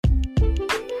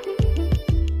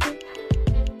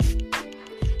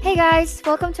Hey guys,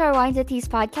 welcome to our Wines and Teas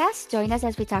podcast. Join us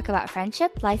as we talk about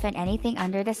friendship, life, and anything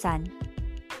under the sun.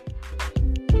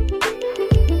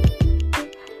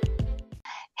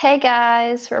 Hey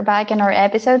guys, we're back in our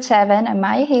episode 7. Am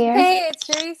I here? Hey, it's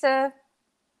Teresa.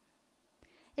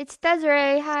 It's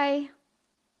Desiree. Hi.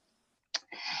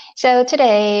 So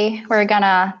today we're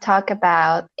gonna talk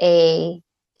about a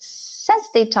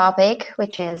sensitive topic,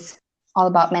 which is all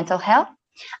about mental health.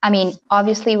 I mean,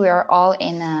 obviously, we are all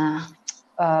in a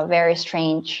very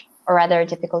strange or rather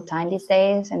difficult time these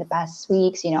days. In the past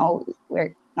weeks,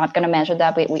 we're not gonna measure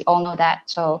that, but we all know that.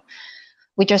 So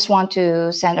we just want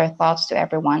to send our thoughts to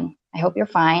everyone. I hope you're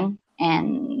fine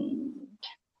and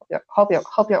hope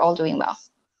you're all doing well.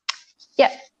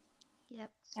 Yeah. Yep.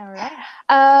 All right.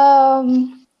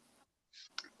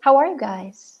 How are you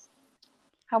guys?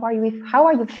 How are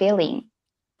you feeling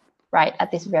right at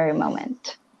this very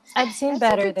moment? I've seen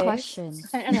That's a better good days. question.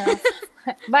 I don't know.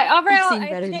 But overall, seen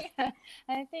better.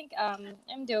 I think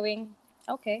I'm doing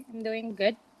okay. I'm doing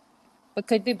good, but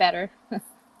could be better.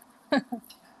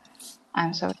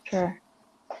 I'm so sure.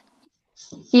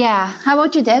 Yeah. How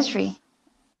about you, Desri?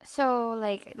 So,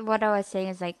 what I was saying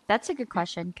is, that's a good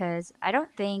question because I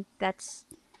don't think that's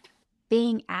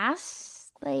being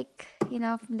asked,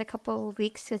 from the couple of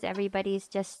weeks because everybody's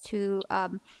just too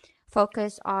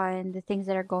focused on the things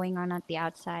that are going on at the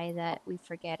outside that we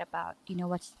forget about,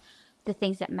 what's the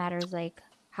things that matters, like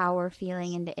how we're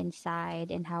feeling in the inside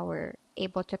and how we're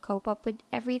able to cope up with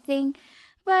everything.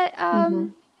 But Mm-hmm.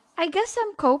 I guess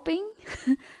I'm coping.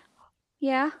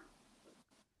 Yeah.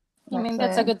 I mean, That's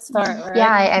that's a a good start,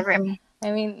 yeah. right?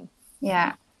 I mean,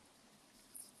 Yeah,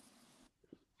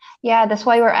 yeah. That's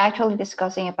why we're actually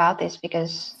discussing about this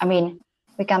because I mean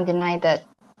we can't deny that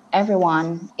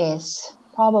everyone is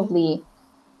probably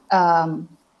um,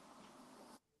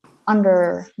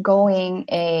 undergoing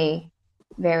a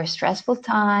very stressful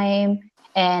time,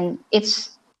 and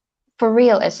it's for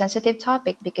real a sensitive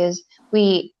topic because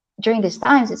we during these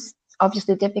times it's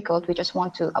obviously difficult. We just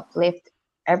want to uplift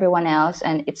everyone else,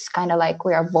 and it's kind of like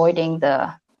we're avoiding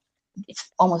the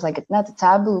it's almost like it's not a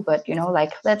taboo, but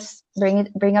like let's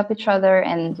bring up each other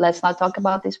and let's not talk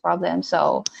about these problems.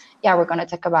 So yeah, we're going to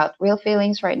talk about real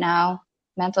feelings right now,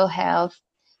 mental health,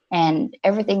 and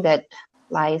everything that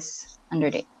lies under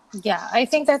it. yeah, I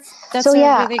think So that's a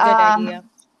yeah, really good idea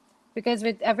because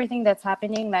with everything that's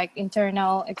happening, like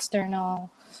internal, external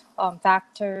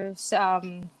factors,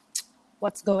 the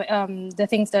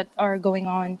things that are going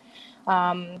on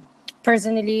um,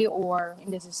 personally or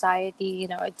in the society,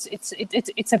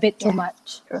 it's a bit too yeah,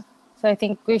 much. true. So I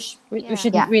think we Yeah.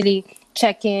 should Yeah, really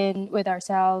check in with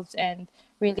ourselves and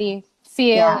really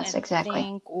feel yes, and exactly.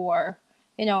 think, or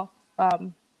you know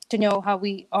um, to know how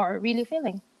we are really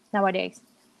feeling nowadays.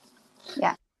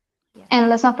 Yeah. And Yes.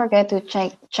 let's not forget to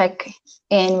check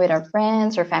in with our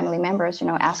friends or family members,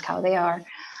 ask how they are.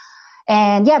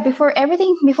 And yeah,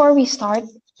 before we start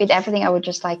with everything, I would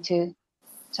just like to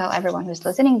tell everyone who's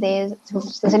listening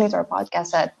to our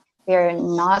podcast that we're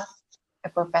not a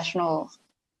professional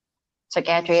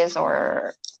psychiatrist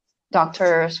or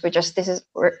doctors.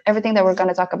 Everything that we're going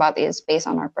to talk about is based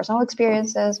on our personal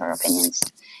experiences, our opinions,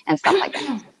 and stuff like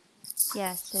that.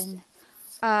 Yes. And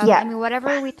Yeah.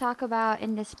 whatever we talk about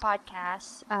in this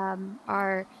podcast,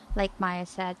 are like Maya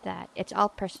said, that it's all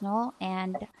personal,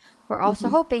 and we're also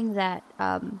Hmm. hoping that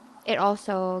it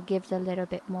also gives a little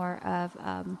bit more of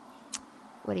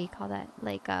what do you call that?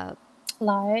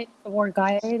 Light or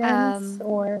guidance Um,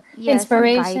 or yeah, some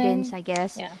guidance, inspiration. I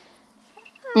guess. Yeah.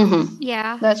 Hmm.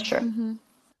 Yeah. That's true. Mm-hmm.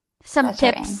 Some That's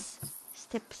our aim.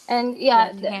 tips, And yeah,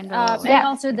 yeah, to handle and Yeah.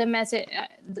 also everything. the message.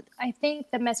 I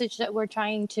think the message that we're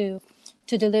trying to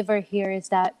deliver here is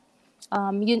that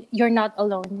you're not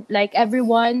alone. Like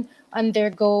everyone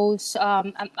undergoes Hmm.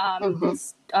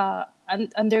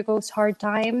 undergoes hard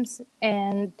times,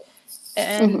 and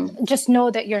Hmm. just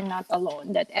know that you're not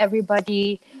alone. That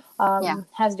everybody Yeah.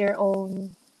 has their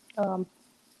own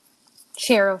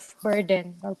share of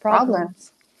burden or Problem.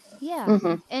 problems. Yeah.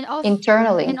 Hmm. And also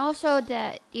Internally.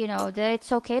 that, that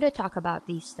it's okay to talk about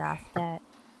these stuff, that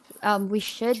we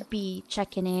should be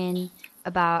checking in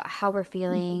about how we're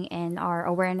feeling and our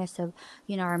awareness of,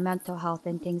 our mental health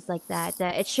and things like that.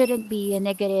 That it shouldn't be a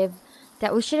negative,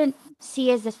 that we shouldn't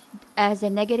see as a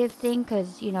negative thing,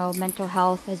 because mental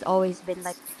health has always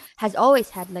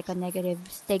had like a negative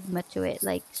stigma to it.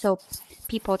 Like, so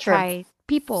True.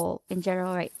 people in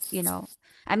general, right?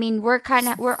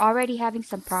 We're already having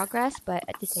some progress, but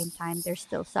at the same time, there's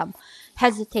still some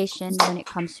hesitation when it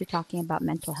comes to talking about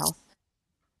mental health.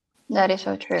 That is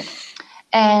so true.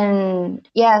 And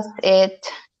yes, it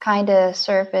kind of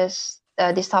surfaced,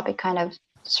 this topic kind of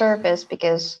surfaced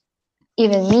because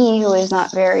even me, who is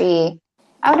not very,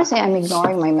 I wouldn't say I'm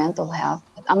ignoring my mental health,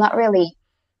 but I'm not really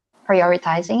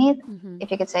prioritizing it, Mm-hmm.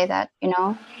 if you could say that,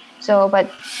 So,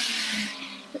 but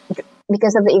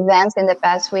because of the events in the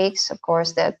past weeks, of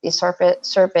course, that the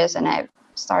surface, and I've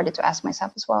started to ask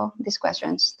myself as well these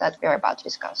questions that we're about to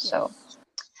discuss. So, Yes.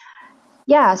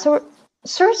 yeah, so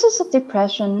sources of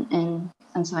depression and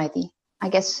anxiety. I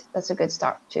guess that's a good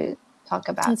start to talk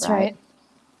about, That's right? right.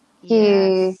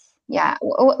 You, Yes. yeah.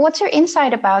 What's your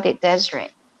insight about it, Desiree?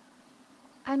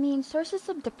 I mean, sources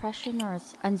of depression or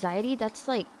anxiety, that's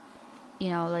like,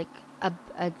 like a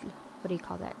what do you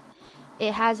call that?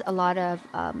 It has a lot of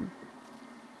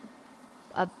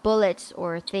bullets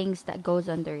or things that goes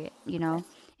under it.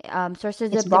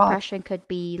 Sources It's of broad. depression could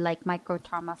be like micro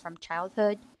trauma from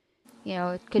childhood.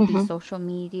 It could be Mm-hmm, social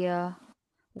media,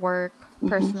 work, mm-hmm.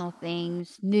 personal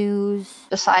things, news,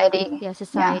 Society. yeah, Yeah.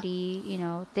 society,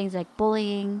 things like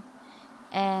bullying.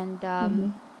 And Mm-hmm,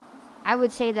 I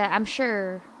would say that I'm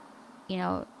sure, you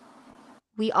know,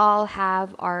 we all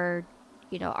have our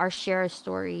share of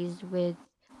stories with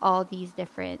all these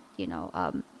different,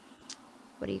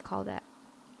 what do you call that?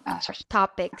 sources.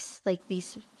 Topics, like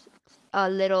these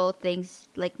little things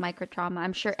like micro trauma.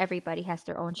 I'm sure everybody has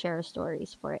their own share of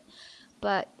stories for it.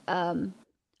 But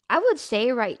I would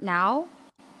say right now,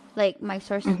 like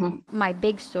Mm-hmm. my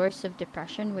big source of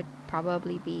depression would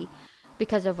probably be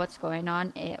because of what's going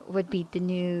on. It would be the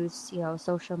news,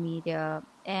 social media,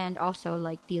 and also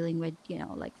like dealing with,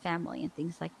 like family and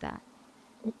things like that.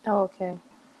 Oh, okay.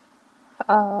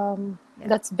 Yeah.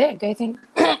 That's big. I think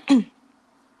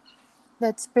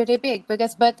that's pretty big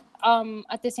because, but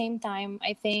at the same time,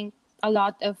 I think a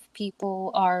lot of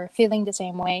people are feeling the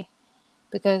same way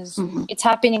because Mm-hmm. it's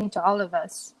happening to all of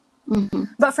us. Mm-hmm.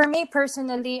 But for me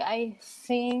personally, I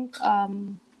think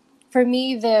for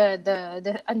me the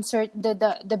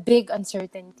big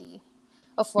uncertainty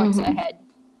of what's Mm-hmm. ahead.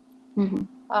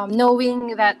 Mm-hmm.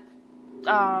 Knowing that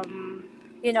um,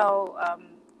 you know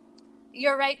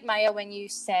you're right, Maya, when you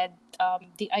said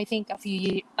I think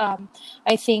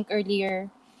I think earlier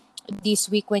this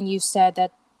week when you said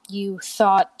that you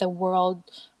thought the world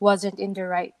wasn't in the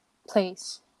right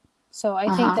place. So I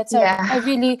think Uh-huh. that's Yeah. a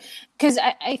really, because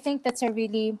I think that's a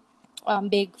really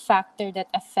big factor that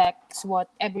affects what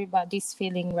everybody's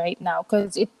feeling right now,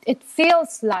 because it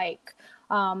feels like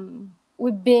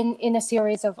we've been in a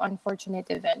series of unfortunate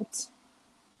events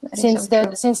That is so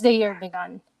true. since the year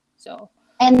began. So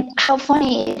And how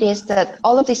funny it is that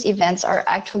all of these events are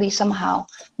actually somehow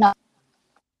not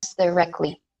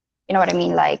directly, you know what I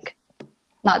mean? Like,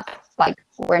 not like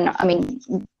we're not, I mean,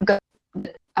 good.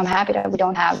 I'm happy that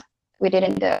we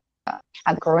didn't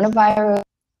have coronavirus,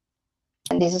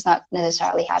 and this is not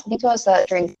necessarily happening to us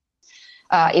during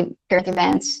current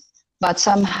events, but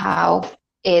somehow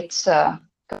it's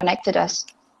connected us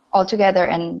all together,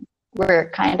 and we're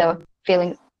kind of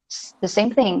feeling the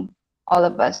same thing, all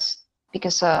of us,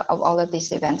 because of all of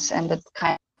these events and the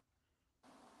kind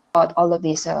of all of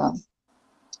these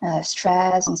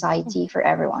stress, anxiety for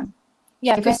everyone.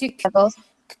 yeah, Different because levels.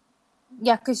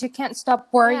 you can't stop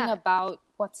worrying Yeah. about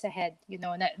what's ahead. You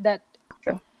know that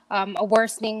True. a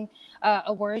worse thing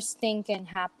can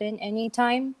happen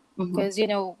anytime, Mm-hmm. because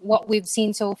what we've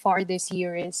seen so far this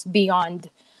year is beyond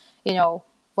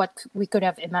what we could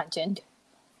have imagined.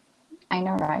 I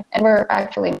know, right? And we're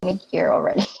actually mid-year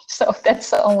already, so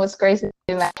that's almost crazy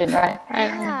to imagine, right?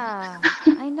 Yeah.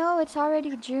 I know it's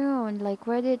already June. Like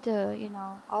where did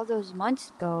all those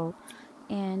months go?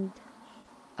 And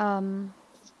um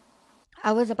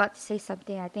I was about to say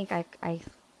something. I think I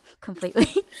completely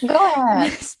Go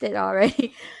ahead. missed it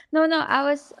already. No, no, I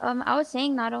was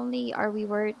saying not only are we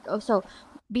worried, also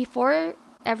before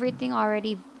everything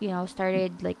already,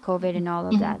 started like COVID and all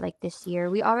of Mm-hmm. that, like this year,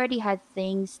 we already had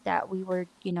things that we were,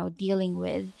 dealing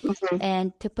with. Mm-hmm.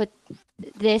 And to put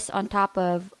this on top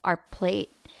of our plate,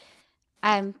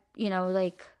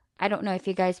 like I don't know if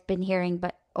you guys been hearing,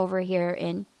 but over here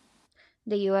in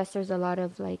the US there's a lot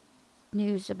of like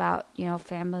news about,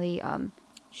 family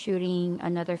shooting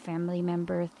another family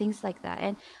member, things like that.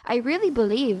 And I really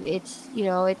believe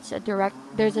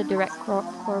there's a direct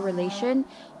correlation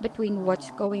between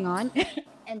what's going on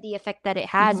and the effect that it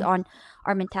has Mm-hmm. on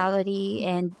our mentality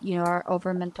and, our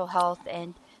over mental health,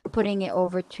 and putting it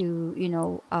over to,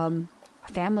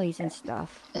 families and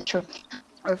stuff, That's true.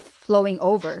 or flowing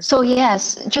over. So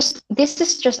yes, just this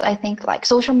is just, I think, like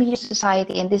social media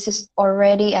society, and this is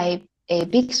already a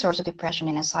big source of depression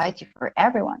and anxiety for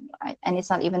everyone, right? And it's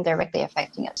not even directly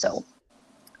affecting us. So,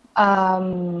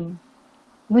 um,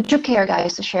 would you care,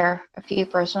 guys, to share a few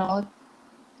personal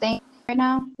things right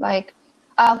now? Like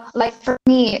for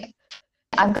me,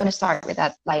 I'm gonna start with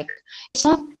that. Like, it's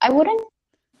not. I wouldn't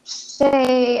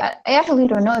say. I actually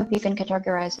don't know if you can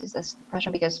categorize this as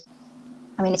depression because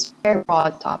I mean it's very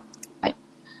broad topic, right?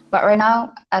 But right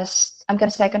now, as I'm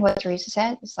gonna second what Teresa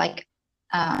said, it's like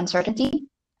uncertainty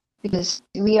because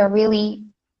we are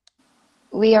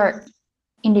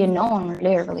in the unknown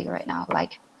literally right now.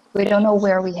 Like we don't know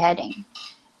where we're heading,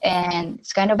 and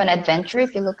it's kind of an adventure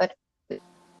if you look at the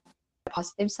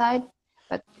positive side.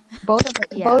 But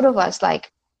Yeah. both of us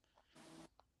like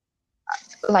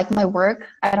my work.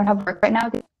 I don't have work right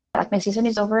now. Like my season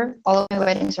is over. All of my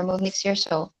weddings are moved next year,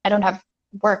 so I don't have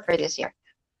work for this year.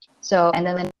 So and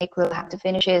then Nick will have to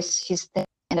finish his thing,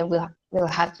 and then we'll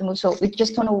have to move. So we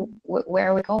just don't know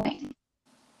where we're going.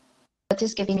 That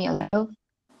is giving me a lot of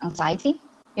anxiety.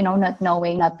 You know, not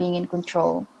knowing, not being in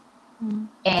control. Mm.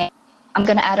 And I'm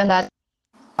gonna add on that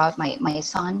about my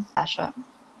son Sasha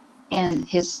and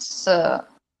his.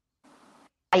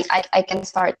 I can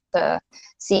start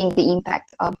seeing the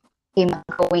impact of him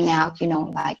going out. You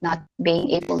know, like not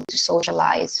being able to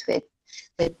socialize with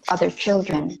other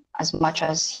children as much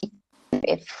as he,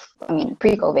 if I mean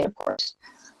pre-COVID, of course.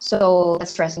 So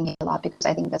that's stressing me a lot because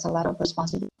I think that's a lot of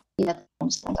responsibility that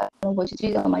comes. I don't know what to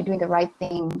do. Am I doing the right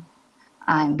thing?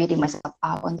 I'm beating myself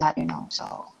up on that, you know.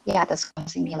 So yeah, that's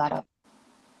causing me a lot of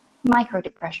micro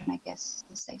depression, I guess,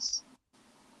 these days.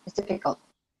 It's difficult.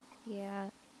 Yeah.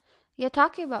 Yeah,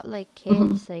 talking about like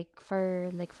Mm-hmm. kids, like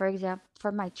for example,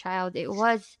 for my child, it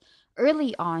was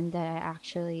early on that I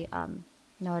actually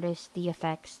noticed the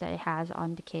effects that it has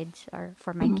on the kids or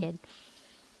for my Mm-hmm. kid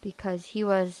because he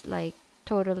was like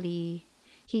totally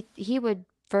he would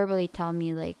verbally tell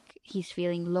me like he's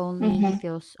feeling lonely, he Mm-hmm.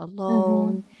 feels Mm-hmm.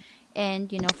 alone,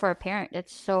 and for a parent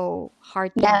that's so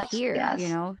hard to Yes, hear, yes.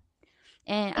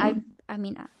 And Same. I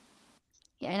mean,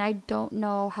 and I don't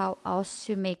know how else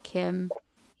to make him,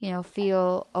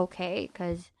 feel okay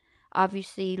because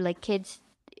obviously, like kids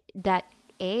that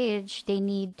age, they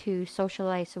need to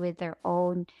socialize with their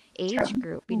own age True.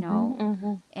 group, Mm-hmm.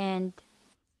 Mm-hmm. and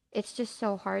it's just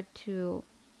so hard to.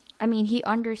 I mean, he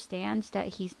understands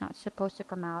that he's not supposed to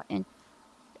come out, and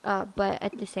but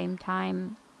at the same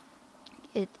time,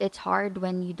 it's hard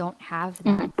when you don't have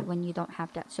that,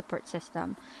 Mm-hmm. support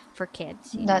system for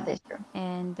kids, That is true.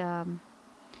 and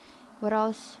what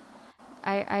else?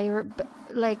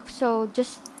 Like so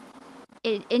just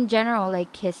in general,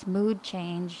 like his mood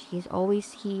change.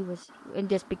 He was in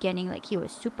this beginning like he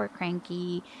was super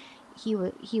cranky. He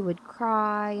would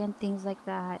cry and things like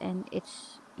that, and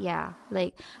it's yeah,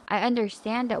 like I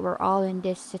understand that we're all in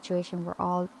this situation. We're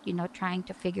all trying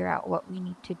to figure out what we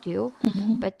need to do,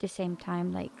 Mm-hmm. but at the same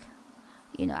time, like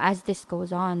as this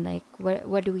goes on, like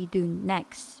what do we do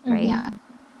next, right? Mm-hmm. Yeah.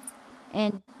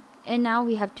 and and now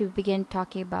we have to begin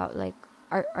talking about like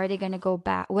are they going to go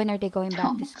back, when are they going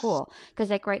back to school, because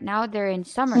like right now they're in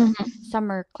Mm-hmm.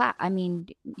 summer class. I mean,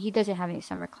 he doesn't have any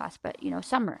summer class, but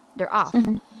summer they're off.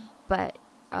 Mm-hmm. But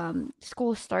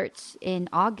school starts in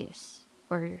August,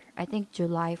 or I think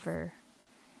July for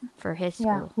his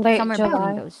Yeah, school, late somewhere between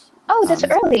July. those. Oh, that's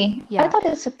early. I Yeah. thought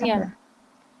it's Yeah. September.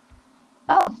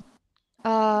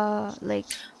 Oh. Like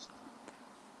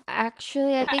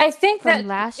actually, I think I think from that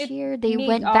last it year they mid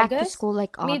went back to August. school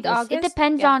like Mid August. It August.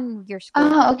 depends Yeah. on your school.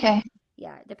 Oh, okay.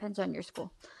 Yeah, it depends on your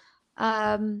school.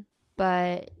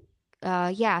 But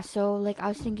yeah, so like I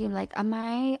was thinking like am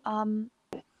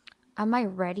I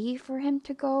ready for him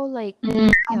to go? Like, Mm-hmm.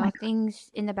 Oh my God. things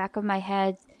in the back of my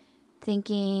head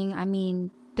thinking, I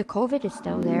mean, the COVID is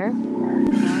still there.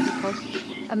 The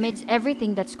COVID amidst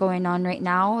everything that's going on right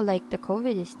now, like the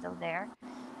COVID is still there.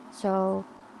 So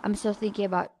I'm still thinking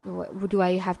about do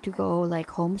I have to go like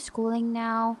homeschooling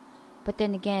now? But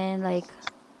then again, like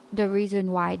the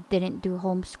reason why I didn't do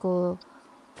homeschool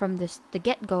from the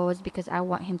get go is because I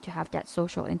want him to have that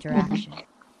social Mm-hmm. interaction.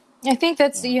 I think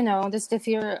that's Yeah. that's the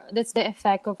fear. That's the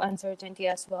effect of uncertainty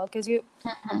as well, because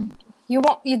Mm-hmm.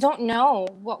 you don't know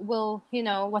what will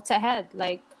what's ahead.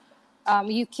 Like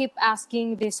you keep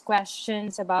asking these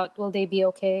questions about will they be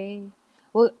okay?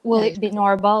 Will That it is be true.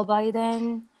 normal by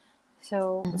then?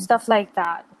 So Mm-hmm. stuff like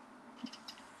that.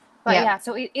 But Yeah, yeah,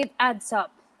 so it adds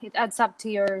up. It adds up to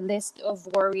your list of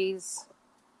worries.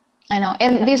 I know.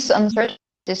 And this uncertainty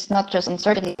is not just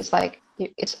uncertainty. It's like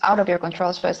it's out of your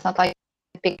control. So it's not like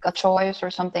pick a choice or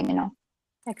something, you know.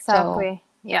 So Exactly.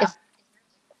 Yeah. it's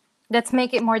Let's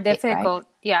make it more big, right? difficult.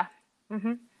 Yeah.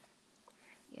 Mm-hmm.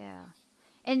 Yeah.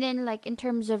 And then like in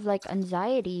terms of like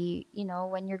anxiety,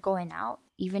 when you're going out,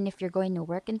 even if you're going to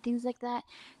work and things like that,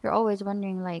 you're always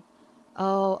wondering like,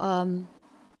 oh,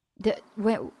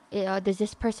 does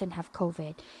this person have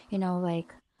COVID?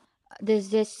 Like does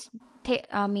this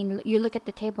I mean, you look at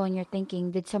the table and you're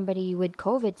thinking, did somebody with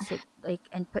COVID sit like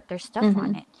and put their stuff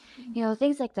on Hmm. it?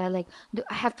 Things like that. Like, do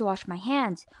I have to wash my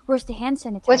hands? Where's the hand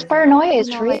What's sanitizer? paranoia is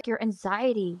real, Like your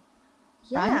anxiety.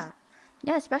 right? Yeah.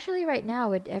 Yeah, especially right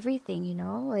now with everything,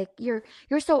 like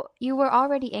you were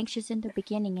already anxious in the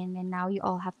beginning, and then now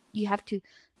you have to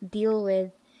deal with,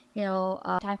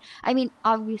 time. I mean,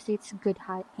 obviously it's good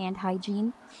hand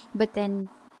hygiene, but then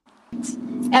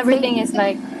Everything they is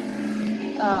like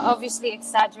obviously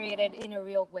exaggerated in a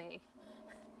real way.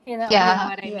 You know Yeah,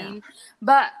 what I yeah. mean.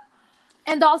 But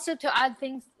and also to add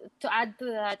to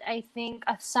that, I think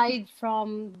aside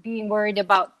from being worried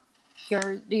about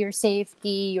your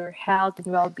safety, your health and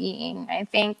well-being, I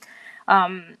think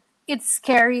it's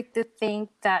scary to think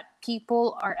that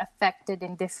people are affected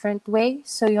in different ways,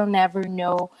 so you'll never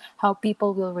know how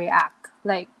people will react.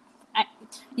 Like I,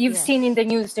 you've seen in Yes. the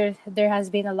news, there has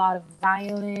been a lot of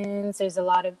violence, there's a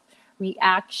lot of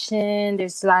reaction,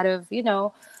 there's a lot of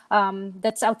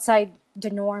that's outside the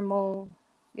normal,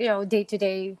 day to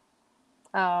day,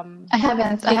 I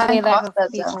haven't. I day to day haven't life crossed of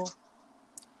that zone. people.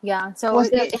 Yeah, so Was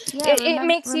it it? it, Yeah, it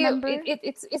makes you remember?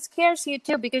 it scares you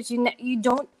too, because you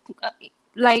don't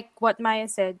like what Maya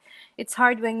said. It's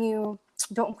hard when you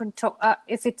don't control,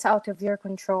 if it's out of your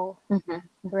control, Hmm.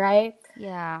 right?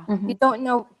 Yeah. You Hmm. don't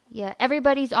know. Yeah,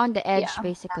 everybody's on the edge Yeah,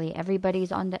 basically.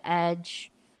 Everybody's on the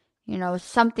edge.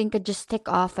 Something could just tick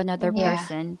off another mm-hmm. Yeah,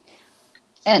 person.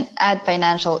 and add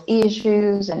financial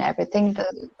issues and everything.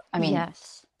 I mean,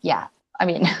 Yes. yeah. I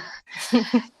mean,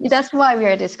 that's why we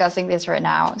are discussing this right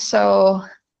now. So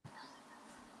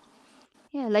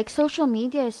Yeah, like social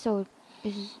media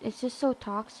it's just so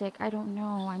toxic. I don't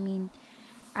know. I mean,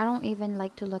 I don't even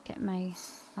like to look at my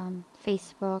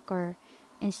Facebook or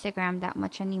Instagram that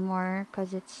much anymore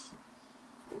cuz it's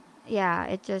yeah,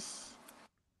 it just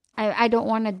I don't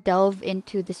want to delve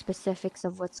into the specifics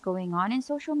of what's going on in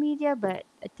social media, but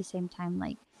at the same time,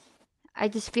 like, I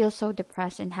just feel so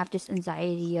depressed and have this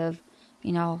anxiety of,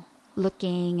 you know,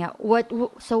 looking at what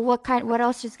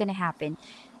else is going to happen.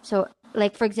 So,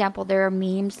 like, for example, there are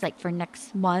memes like for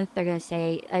next month, they're going to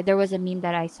say, there was a meme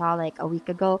that I saw like a week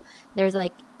ago. There's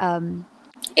like,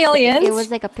 it was Aliens.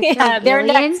 like a picture of Yeah, they're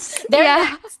next. aliens. They're Yeah.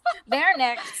 next. They're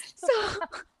next. So,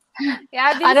 Yeah,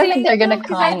 I've I been don't think seeing. they're no, gonna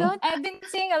because I come. don't, I've been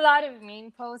seeing a lot of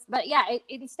meme posts, but yeah,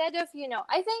 instead of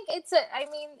I think it's a. I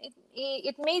mean,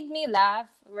 it made me laugh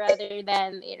rather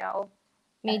than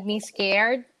made me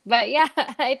scared. But yeah,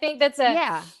 I think that's a.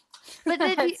 yeah. But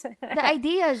That's the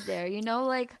idea is there,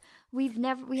 like,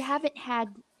 we haven't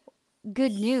had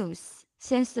good news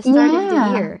since the start of the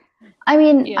Yeah. year. I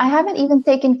mean, I yeah. haven't even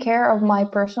taken care of my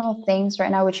personal things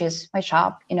right now, which is my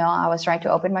shop. I was trying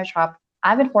to open my shop. I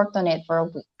haven't worked on it for a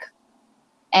week.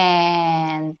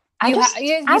 And I You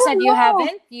don't said you know.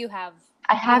 haven't. You have.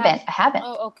 I You have. haven't. I haven't.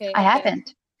 Oh, okay, I okay.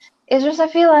 haven't. It's just, I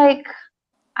feel like,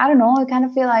 I don't know. I kind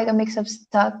of feel like a mix of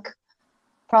stuck,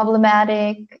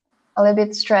 problematic, a little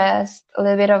bit stressed, a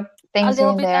little bit of A things here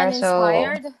little and bit there. So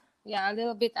uninspired. Yeah, a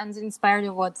little bit uninspired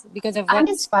of what's because of what's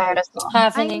uninspired as well. I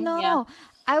happening. Yeah. know.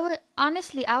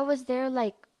 I was there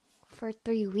like for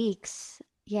 3 weeks.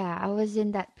 Yeah, I was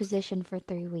in that position for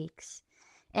 3 weeks.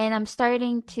 And I'm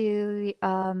starting to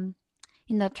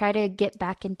try to get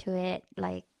back into it,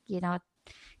 like,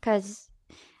 cuz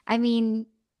I mean,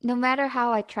 no matter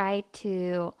how I try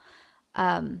to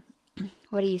um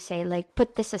what do you say, like,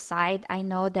 put this aside, I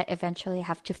know that eventually I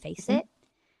have to face Mhm. it.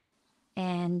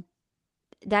 And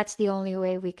that's the only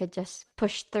way we could just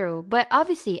push through. But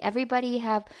obviously, you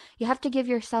have to give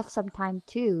yourself some time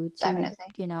too to, Definitely.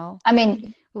 you know, I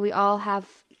mean, we all have,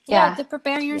 Yeah, yeah, to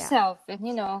prepare yeah. yourself, and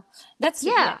that's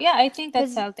yeah, Yeah, yeah, I think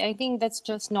that's cuz healthy. I think that's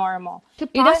just normal. to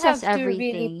You don't process have to really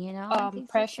everything, and things like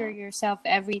pressure that. yourself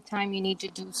every time you need to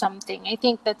do something. I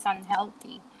think that's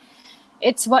unhealthy.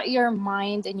 It's what your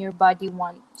mind and your body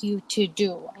want you to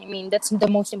do. I mean, that's the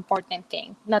most important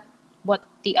thing, not what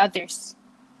the others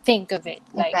think of it.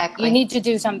 Like, you exactly. need to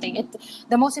do something.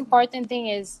 The most important thing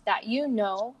is that you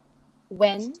know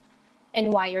when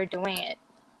and why you're doing it.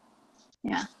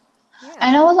 Yeah. Yeah.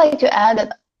 And I would like to add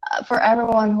that for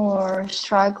everyone who are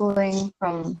struggling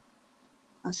from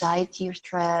anxiety or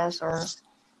stress or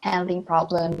handling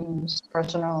problems,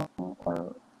 personal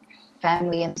or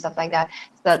family and stuff like that,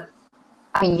 that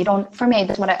I mean, you don't. For me,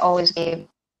 that's what I always gave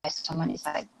advice to someone. Is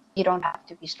like, you don't have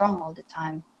to be strong all the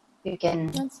time. You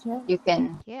can, That's true. you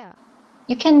can, Yeah.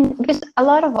 you can. Because a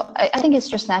lot of, I think it's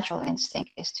just natural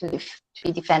instinct is to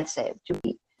be defensive,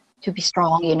 to be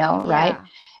strong. Right? Yeah.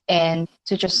 And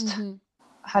to just, Mhm.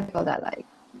 how do you call that? Like,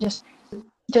 just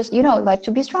like,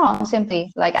 to be strong.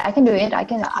 Simply, like, I can do it.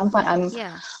 I'm fine.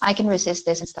 Yeah. I can resist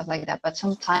this and stuff like that. But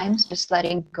sometimes just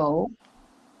letting go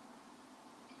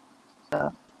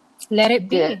Let it the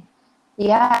be.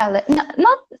 yeah,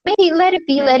 not maybe let it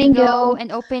be, letting letting go go,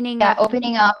 and opening yeah, up,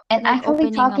 opening up and like actually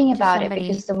opening up talking to about it,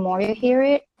 because somebody. the more you hear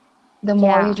it, the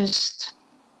more you Yeah. just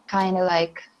kind of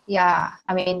like, yeah,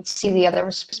 I mean, see the other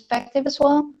perspective as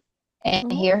well, and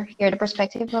Hmm. hear the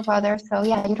perspective of others. So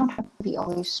yeah, you don't have to be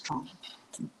always strong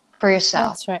for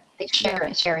yourself. That's right. Like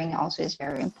Yep. sharing also is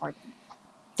very important.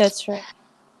 That's right.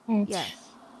 Mm. Yes.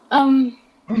 Um,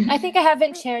 I think I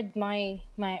haven't shared my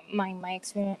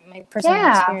experience, my personal Yeah,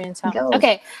 experience. Huh? go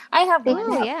Okay, I have take it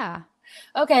one. Oh out. yeah.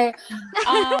 Okay,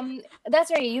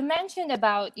 that's right. You mentioned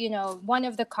about one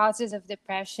of the causes of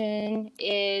depression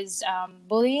is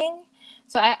bullying.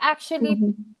 So I actually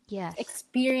Mhm. Yes.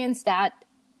 experienced that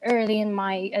early in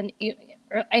my, and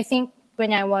I think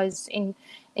when I was in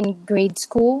grade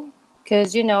school,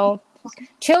 because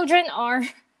children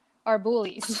are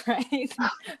bullies, right?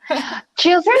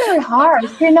 Children are hard.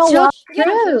 You know what?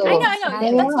 Children True. I know.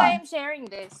 They That's exactly. why are. I'm sharing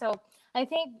this. So I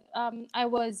think I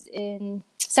was in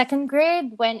second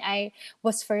grade when I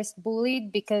was first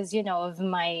bullied because of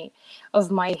my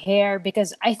hair,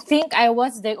 because I think I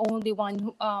was the only one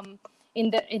who,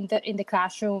 in the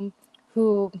classroom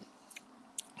who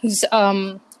who's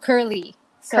curly.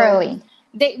 So Curly.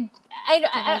 they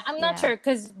So that's I'm not yeah. sure,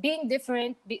 because being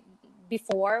different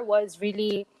before was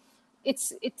really,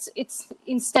 it's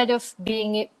instead of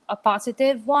being a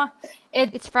positive one,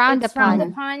 It's frowned it's frowned Hmm.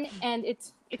 upon. upon, and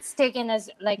it's taken as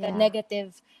like a Yeah.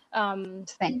 negative.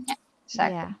 Thing. Yeah,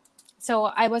 Yeah. exactly. So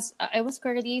I was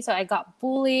curly, so I got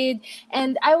bullied,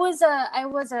 and I was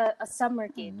a summer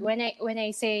kid. Mm. When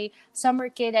I say summer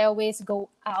kid, I always go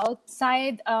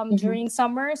outside Hmm. during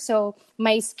summer, so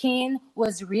my skin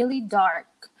was really dark.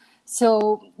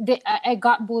 So I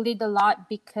got bullied a lot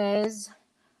because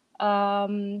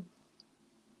um,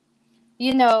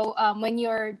 when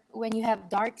you have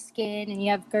dark skin and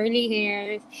you have curly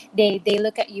hair, they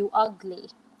look at you ugly.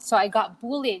 So I got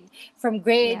bullied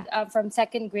Yeah. from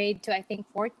second grade to I think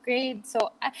fourth grade.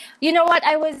 So you know what,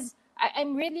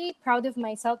 I'm really proud of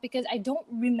myself because I don't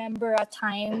remember a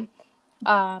time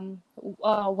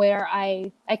where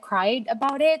I cried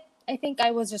about it. I think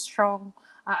I was a strong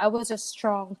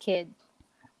kid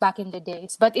back in the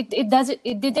days, but it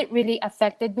didn't really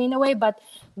affected me in a way. But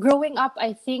growing up,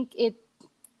 I think it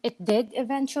did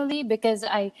eventually, because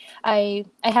I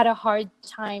had a hard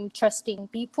time trusting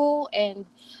people, and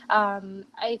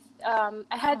I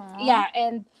had, Aw. yeah,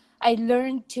 and I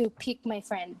learned to pick my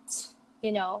friends.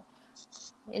 You know,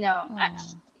 Oh.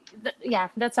 yeah.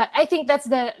 I think that's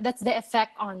the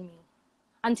effect on me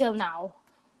until now.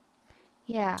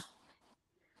 Yeah.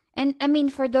 And I mean,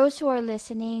 for those who are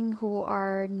listening who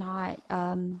are not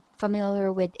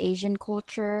familiar with Asian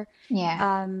culture, Yeah.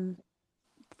 um,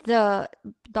 the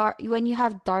dark when you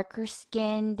have darker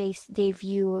skin, they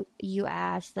view you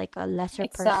as like a lesser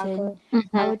person, Exactly.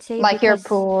 I Hmm. would say, Like you're because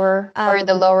poor or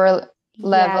the um lower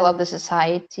level yeah, of the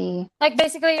society. Like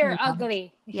basically, you're You know.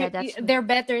 ugly. yeah, that's They're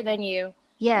better than you.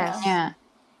 Yeah. yes. Yeah.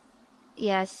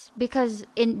 Yes, because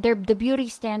in the beauty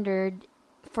standard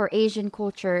for Asian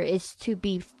culture is to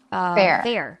be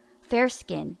Fair fair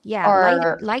skin. Yeah,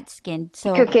 or light skin.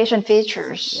 So, Caucasian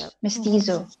features, yep. Mm-hmm.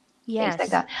 mestizo, things like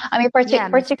Yes. that. I mean, Yeah, mestizo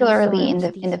particularly or in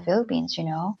the mestiza. Philippines,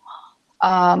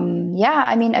 yeah,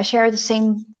 I mean, I share the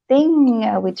same thing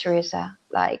with Teresa.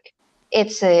 Like,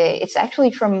 it's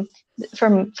actually from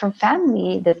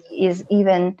family that is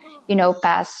even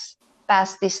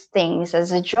past these things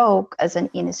as a joke, as an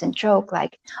innocent joke,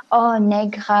 like, oh,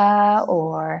 negra,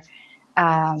 or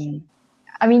um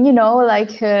I mean,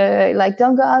 like,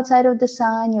 don't go outside of the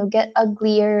sun, you'll get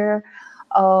uglier.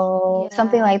 Oh,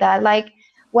 something Yeah. like that. Like,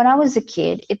 when I was a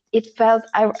kid, it felt,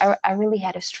 I really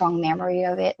had a strong memory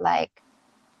of it. Like,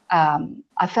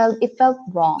 it felt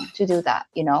wrong to do that.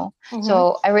 Mm-hmm.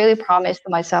 So I really promised to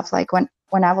myself, like,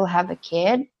 when I will have a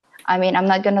kid, I mean, I'm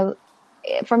not gonna.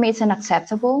 For me, it's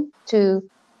unacceptable to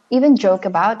even joke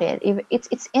about it.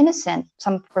 It's innocent.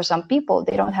 For some people,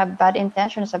 they don't have bad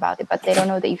intentions about it, but they don't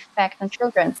know the effect on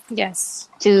children Yes.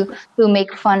 to to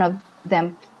make fun of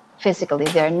them physically,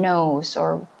 their nose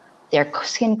or their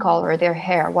skin color, their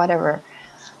hair, whatever.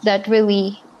 That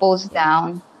really Yeah.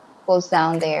 pulls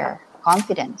down their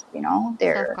confidence,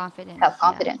 their self Self-confidence.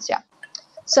 Yeah. confidence. Yeah.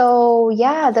 So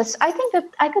yeah, I think that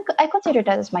I consider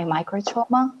that as my micro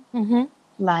trauma. Mm-hmm.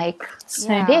 Like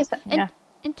Same. Yeah. this. And Yeah.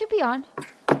 and to be on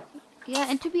yeah,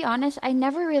 and to be honest, I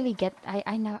never really get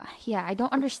I know yeah, I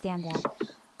don't understand that.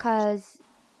 Cuz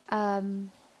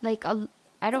like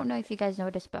I don't know if you guys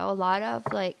noticed, but a lot of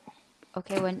like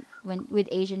okay, when with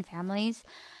Asian families,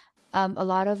 a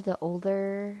lot of the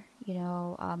older,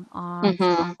 aunts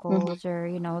or Mm-hmm, mm-hmm. uncles or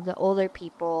the older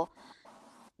people,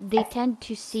 they tend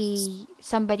to see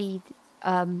somebody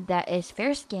that is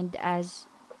fair skinned as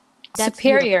that's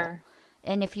beautiful, Superior.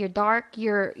 and if you're dark,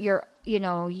 you're you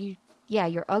know you yeah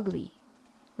you're ugly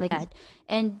like that.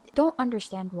 And they don't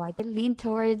understand why they lean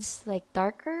towards like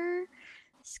darker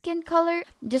skin color.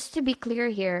 Just to be clear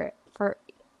here, for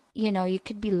you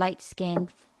could be light skinned,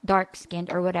 dark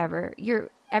skinned, or whatever. You're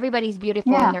everybody's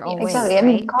beautiful in Yeah, their own Yes. way, exactly. I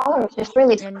mean, right? color is just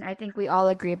really, And I think we all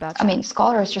agree about I that. mean,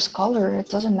 color is just color. It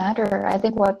doesn't matter. I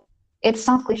think it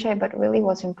sounds cliche, but really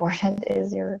what's important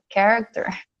is your character,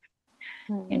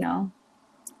 you Hmm. know?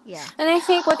 Yeah. And I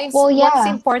think Well, what's yeah.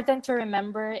 important to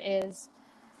remember is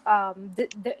the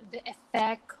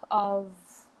effect of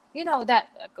that,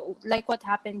 like what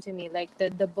happened to me, like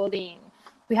the bullying.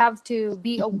 We have to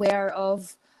be aware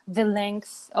of the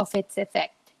length of its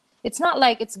effect. It's not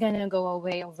like it's gonna go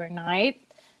away overnight,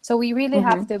 so we really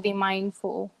have Hmm. to be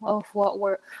mindful of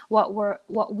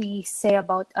what we say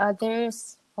about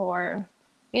others, or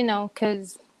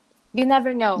because you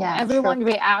never know, Yeah, true. everyone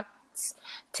reacts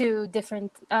to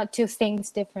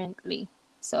things differently.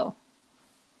 So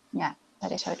Yeah,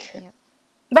 that is so true. Yep.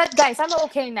 but guys, I'm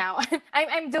okay now.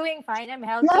 I'm doing fine. I'm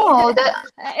healthy. No, that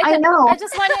I know. I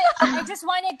just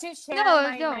wanted to share No,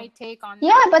 my no. take on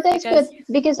Yeah, that, but that's good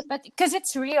because because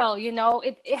it's real.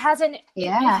 It has it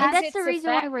yeah, And has that's the its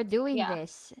reason why effect. we're doing Yeah.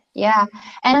 this. yeah, Yes.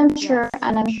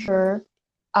 and I'm sure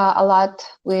a lot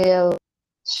will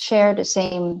share the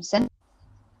same sentiment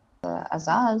as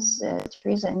us,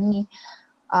 Teresa and me.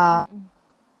 Uh, Mm-mm.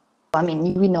 I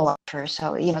mean, we know culture,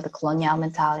 so the colonial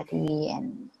mentality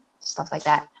and stuff like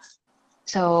that.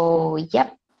 So,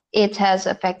 yep, it has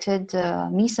affected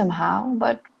me somehow,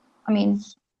 but I mean,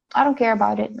 I don't care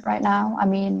about it right now. I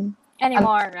mean, I'm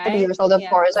Anymore, 30 right? years old, of Yeah.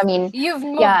 course. I mean, You've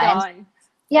moved yeah, and on.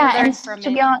 You yeah, and learned from to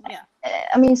be it. honest, Yeah.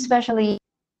 I mean, especially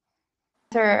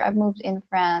after I've moved in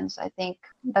France, I think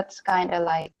that's kind of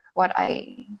like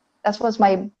that was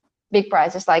my big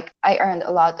prize. It's like I earned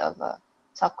a lot of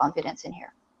self-confidence in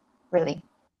here, really.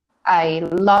 I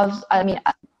mean,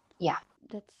 yeah.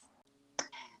 That's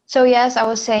So yes, I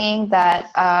was saying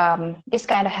that this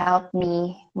kind of helped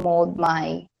me mold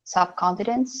my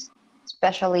self-confidence,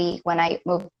 especially when I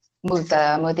moved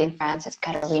in France. It's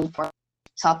kind of reinforced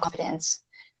self-confidence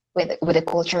with the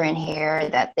culture in here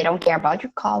that they don't care about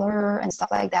your color and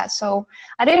stuff like that. So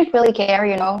I didn't really care,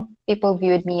 People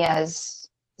viewed me as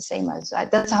the same as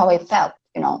that's how I felt.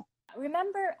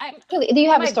 Remember, Really, do you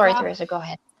oh have a my story, god. Teresa? Go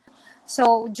ahead.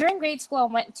 So during grade school, I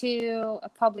went to a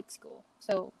public school.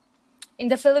 So in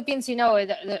the Philippines,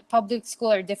 the public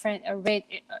school are different.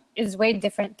 Is way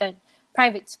different than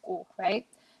private school, right?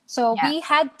 So Yeah. we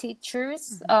had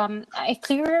teachers. mhm. I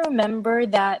clearly remember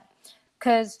that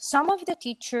because some of the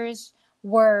teachers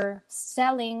were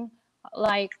selling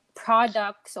like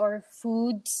products or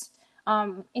foods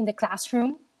in the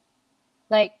classroom,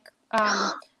 like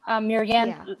meriend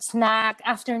Yeah. snack,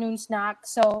 afternoon snack.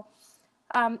 So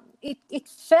it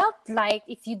felt like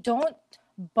if you don't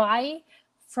buy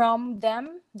from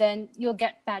them, then you'll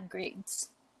get bad grades.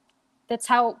 That's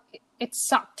how it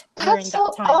sucked during That's that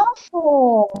so time.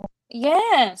 awful.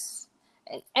 Yes.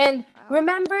 And Wow.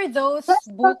 remember those That's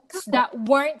so books awful. that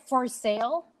weren't for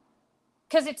sale?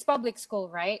 Because it's public school,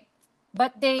 right?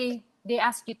 But they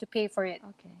ask you to pay for it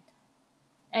Okay.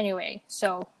 anyway.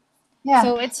 So Yeah.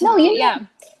 it's No, Wow. yeah.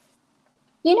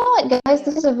 you know what, guys? Yeah.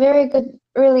 This is a very good,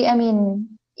 really, I mean,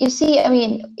 you see, I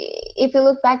mean, if you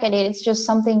look back at it, it's just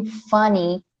something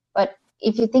funny. But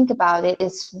if you think about it,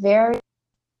 it's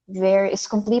it's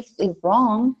completely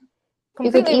wrong.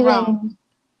 You could Completely wrong. even,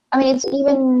 I mean, it's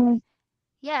even,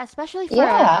 Yeah, especially for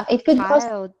yeah, a it could cause,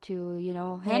 child to,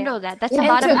 Yeah. handle that. That's a yeah, And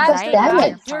it lot to of could add cause to anxiety on that,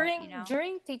 their damage. part.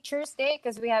 during Teachers Day,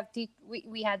 because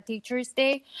we had Teachers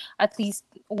Day at least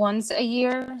once a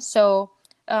year. So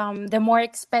the more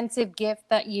expensive gift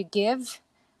that you give,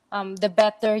 the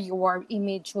better your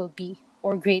image will be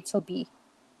or grades will be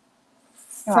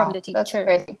from Wow, the that's teacher.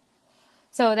 crazy.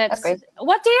 So That's that's crazy.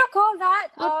 what do you call that?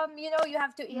 Well, You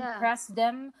have to yeah. impress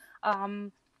them.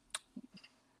 Um,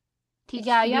 Teach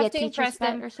yeah, you be have a to teacher's impress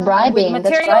pet them or something. with Bribing, that's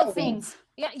material bribing. things.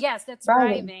 Yeah, yes, that's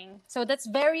Bribing. bribing. So that's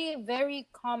very very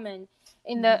common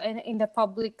in Mhm. the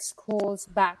public schools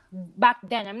back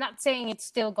then. I'm not saying it's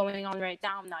still going on right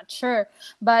now, I'm not sure,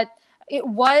 but it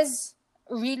was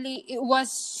it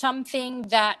was something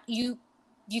that you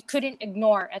couldn't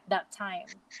ignore at that time.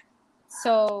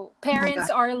 So Oh my parents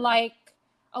God. are like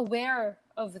aware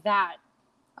of that,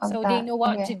 Of so they that. know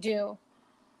what to Okay. do.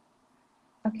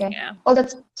 Okay. Yeah. Well,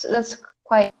 that's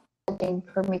quite a thing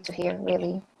for me to hear,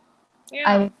 really. Yeah.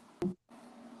 I'm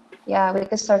Yeah, we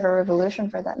could start a revolution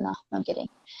for that. No, I'm kidding.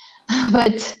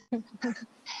 but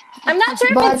I'm not sure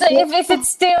but if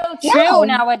it's still true no,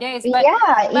 nowadays, yeah,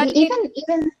 but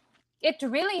it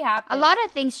really A happened. lot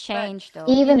of things But change though.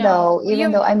 you know,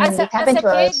 even though, I mean, it as happened a to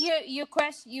kid, us. you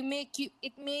question,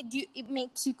 it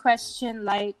makes you question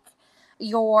like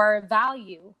your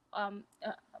value.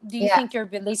 Do you Yeah, think you're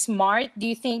really smart? Do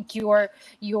you think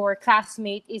your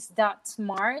classmate is that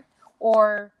smart,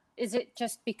 or is it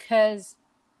just because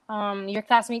your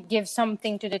classmate gives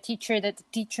something to the teacher that the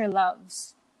teacher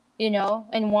loves,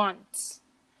 and wants?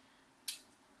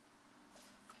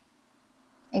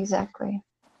 exactly.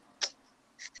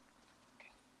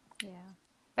 Yeah,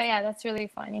 but yeah, that's really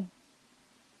funny.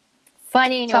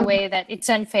 Funny in a Some, way that it's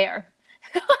unfair.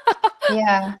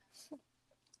 yeah,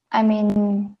 I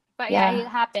mean, But yeah, yeah, it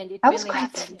happened. It I was really quite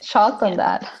happened. shocked on Yeah.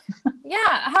 that.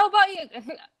 Yeah. How about you?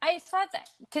 I thought that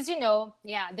because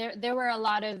yeah, there were a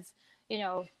lot of you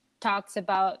know talks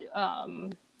about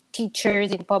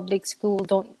teachers in public school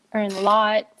don't earn a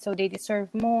lot, so they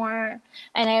deserve more,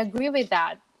 and I agree with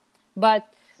that. But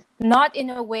not in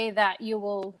a way that you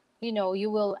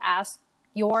will ask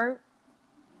your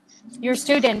your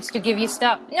students to give you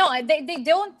stuff. No, they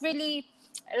don't really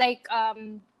like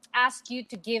ask you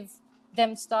to give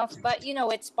them stuff, but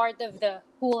it's part of the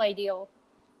whole ideal.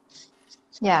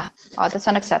 Yeah, oh, that's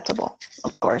unacceptable,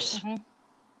 of course. Hmm.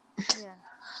 Yeah.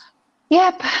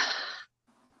 Yep.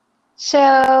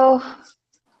 So,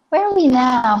 where are we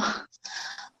now?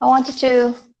 I wanted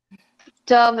to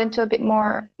delve into a bit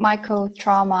more micro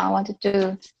trauma. I wanted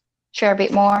to share a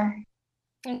bit more,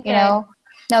 you Okay, know.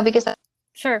 No, because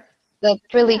sure. that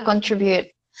really Yeah. contribute.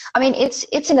 I mean, it's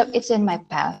in my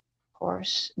past, of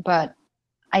course, but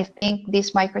I think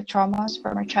these micro traumas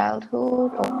from our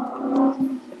childhood or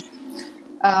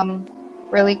um,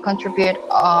 really contribute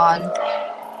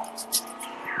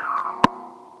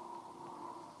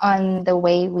on the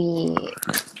way we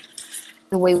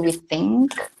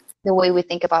think, the way we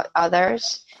think about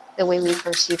others, the way we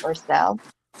perceive ourselves,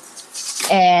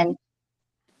 and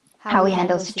How how we we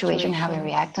handle handle situation, how we situation.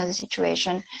 react to the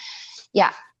situation.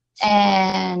 Yeah,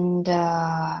 and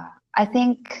I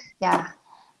think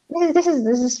this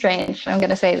is strange. I'm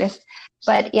gonna say this,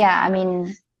 but yeah, I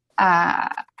mean, uh,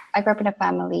 I grew up in a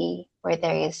family where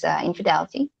there is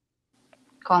infidelity,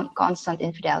 constant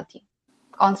infidelity,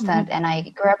 Hmm. constant, and I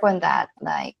grew up on that.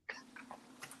 Like,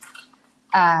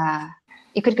 uh,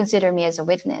 you could consider me as a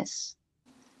witness,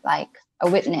 like a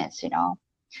witness. I'm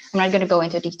not gonna go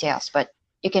into details, but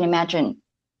you can imagine.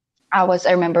 I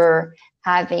remember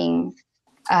having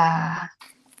uh,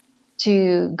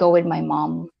 to go with my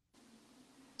mom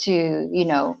to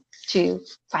to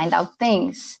find out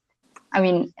things. I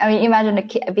mean, imagine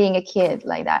being a kid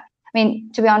like that. I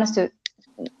mean, to be honest,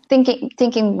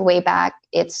 thinking way back,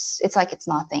 it's like it's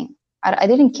nothing. I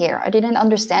didn't care. I didn't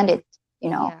understand it, you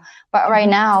know. Yeah. But right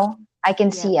Hmm. now, I can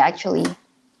Yeah. see actually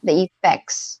the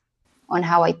effects on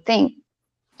how I think,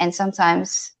 and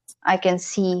sometimes I can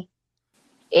see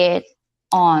it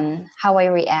on how I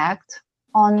react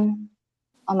on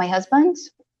my husband.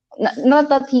 Not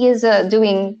that he is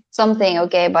doing something,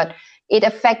 okay, but it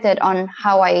affected on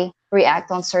how I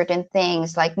react on certain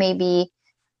things, like maybe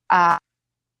uh,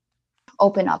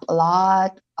 open up a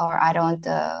lot, or I don't.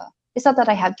 It's not that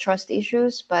I have trust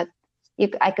issues, but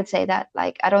I could say that,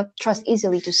 like, I don't trust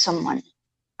easily to someone.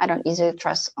 I don't easily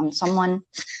trust on someone,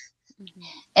 Hmm.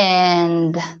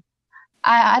 and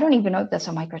I don't even know if that's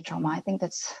a micro trauma. I think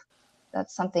that's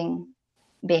something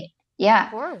big. Of Yeah,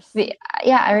 course.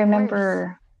 yeah. I Of course.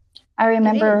 remember. I It is.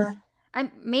 remember.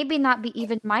 And maybe not be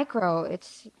even micro.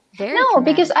 It's very No,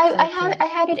 because traumatic I for I a had kid I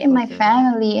had it to in go my through that.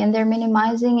 family, and they're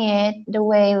minimizing it the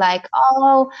way, like,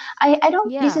 oh, I don't.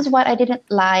 This Yeah. is what I didn't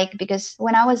like, because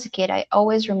when I was a kid, I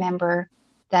always remember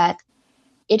that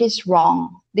it is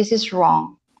wrong. This is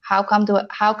wrong. How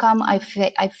come I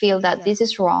feel that Yeah. this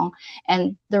is wrong,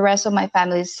 and the rest of my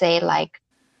family say, like,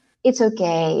 it's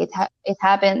okay. It It's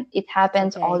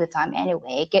happens all the okay. time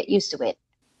anyway. Get used to it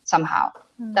somehow.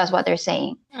 That's what they're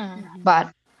saying. Hmm.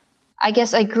 But I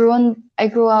guess I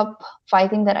grew up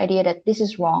fighting that idea that this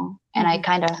is wrong, and I Hmm.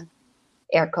 kind of,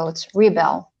 air quotes,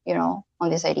 rebel, on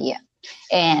this idea.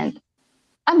 And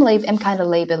I'm kind of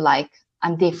labeled like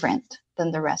I'm different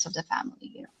than the rest of the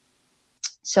family.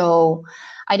 So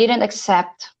I didn't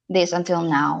accept this until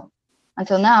now,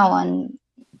 and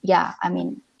yeah, I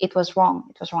mean, it was wrong.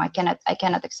 It was wrong. I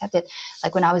cannot accept it.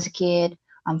 Like when I was a kid,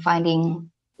 I'm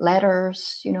finding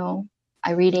letters,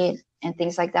 I read it and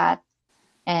things like that,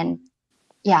 and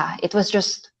yeah, it was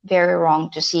just very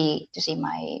wrong to see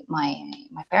my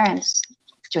parents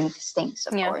doing these things,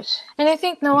 of Yeah, course. and I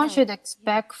think no one Yeah. should Yeah.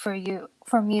 expect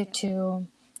from you Yeah. to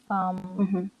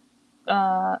Hmm.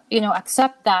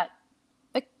 accept that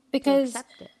to because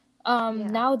accept it. Yeah.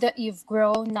 now that you've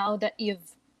grown, now that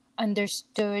you've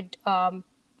understood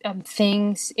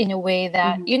things in a way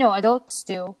that Mm-hmm. adults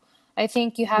do, I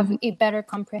think you have Mm-hmm. a better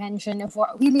comprehension of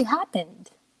what really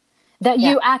happened. That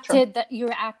Yeah, true. you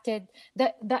reacted,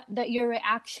 that your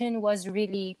reaction was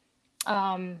really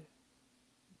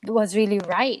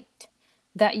right.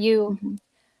 That you Mm-hmm.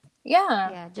 yeah. Yeah,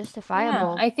 Yeah,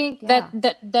 justifiable. I think Yeah.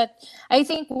 that I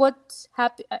think what's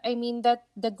happy. I mean that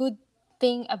the good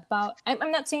thing about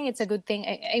I'm not saying it's a good thing.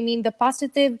 I mean the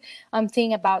positive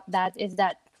thing about that is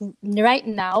that right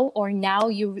now or now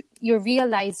you're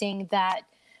realizing that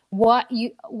what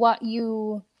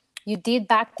you did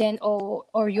back then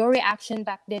or your reaction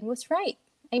back then was right.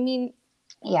 I mean,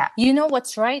 Yeah. you know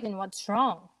what's right and what's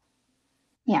wrong.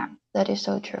 Yeah, that is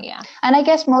so true. Yeah. And I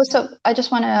guess I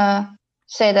just want to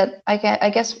say that I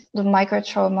guess the micro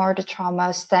trauma or the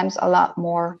trauma stems a lot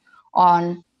more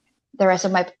on the rest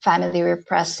of my family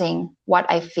repressing what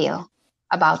I feel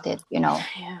about it. Yeah.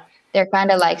 They're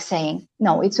kind of like saying,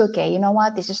 no, it's okay. You know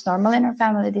what? This is normal in our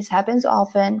family. This happens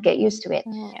often. Get used to it.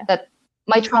 Yeah. That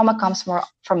my trauma comes more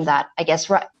from that, I guess,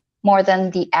 right? More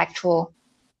than the actual,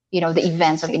 the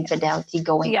events of infidelity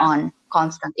going Yeah. on,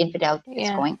 constant infidelity that's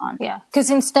Yeah, going on. yeah. Because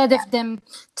instead Yeah. of them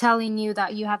telling you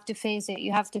that you have to face it,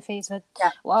 you have to face it,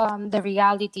 Yeah. the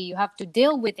reality. You have to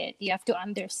deal with it. You have to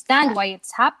understand Yeah. why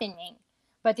it's happening.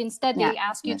 But instead, Yeah. they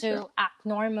ask you That's true. to act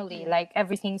normally, Yeah. like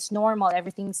everything's normal,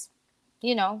 everything's,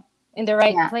 in the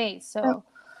right Yeah. place. So, So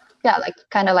yeah, like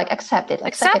kind of like accept it,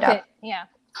 like suck it accept up. it. Yeah,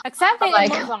 accept I'm it and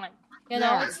like, move on.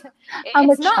 Yeah. I'm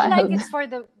a It's not like child. it's for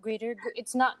the greater good.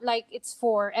 It's not like it's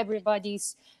for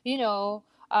everybody's,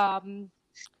 um,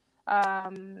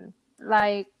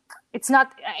 like it's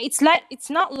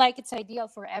not like it's ideal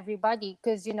for everybody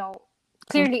because Mhm.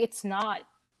 clearly it's not,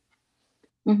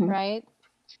 Mhm. right.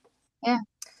 Yeah.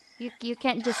 You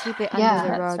can't just sweep it under the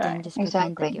Yeah. That's rug right. and just pretend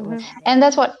like Exactly. it Mm-hmm. wasn't And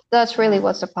there. that's really Yeah.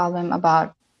 what's the problem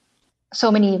about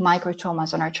so many micro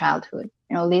traumas on our childhood.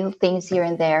 Little things here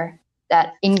and there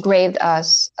that engraved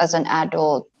us as an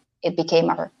adult. It became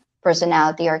our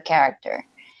personality or character.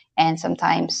 And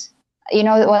sometimes,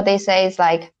 what they say is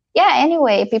like, yeah,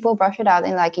 anyway, people brush it out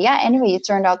and like, yeah, anyway, it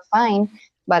turned out fine.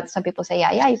 But some people say,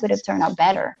 yeah, you could have turned out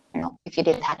better, if you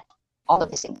didn't have all of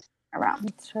these things around.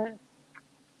 That's right.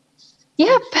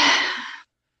 Yep.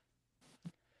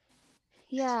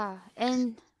 Yeah.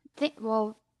 And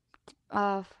well,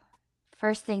 uh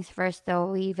first things first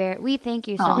though, we thank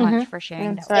you so Oh, much Mm-hmm. for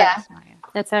sharing That's that with right. yeah. us, Maya.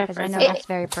 That's our Because I know personal. It, that's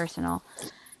very personal.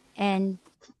 And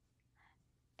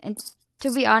and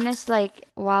to be honest, like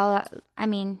while I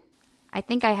mean, I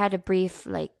think I had a brief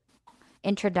like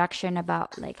introduction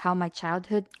about like how my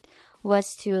childhood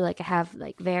was to like have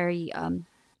like very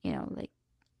like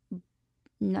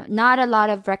not a lot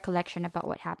of recollection about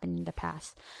what happened in the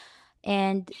past.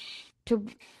 And to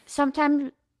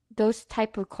sometimes those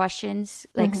type of questions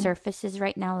like mm-hmm, surfaces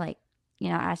right now, like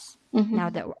as mm-hmm, now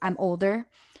that I'm older,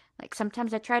 like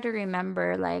sometimes I try to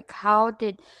remember like how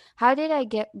did I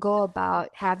get go about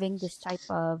having this type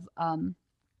of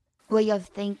way of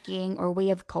thinking or way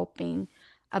of coping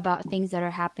about things that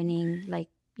are happening, like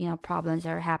problems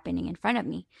that are happening in front of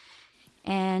me.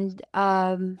 And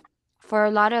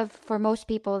for most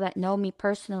people that know me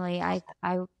personally, I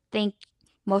think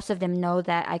most of them know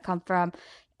that I come from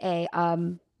a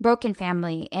broken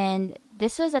family. And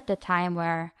this was at the time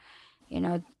where, you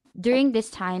know during this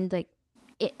time, like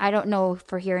I don't know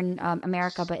for here in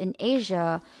America, but in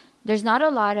Asia, there's not a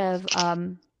lot of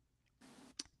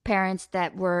parents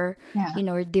that were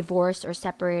yeah. divorced or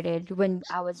separated when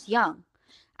I was young.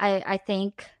 I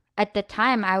think at the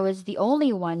time I was the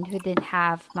only one who didn't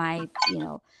have my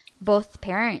both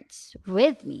parents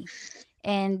with me.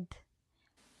 And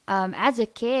as a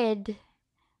kid,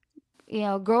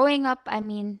 growing up, I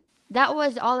mean, that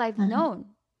was all I've Mm-hmm, known.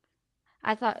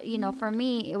 I thought, for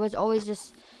me, it was always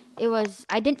just,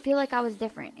 I didn't feel like I was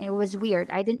different. It was weird.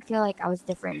 I didn't feel like I was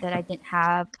different, that I didn't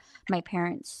have my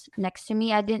parents next to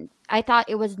me. I thought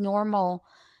it was normal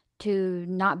to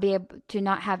not be able to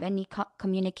not have any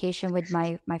communication with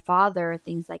my father,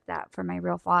 things like that, for my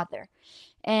real father.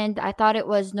 And I thought it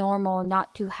was normal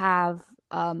not to have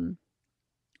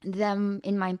them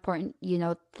in my important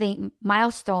thing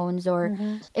milestones or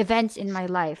Mm-hmm. events in my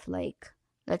life, like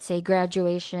let's say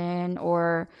graduation,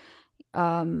 or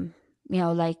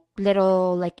like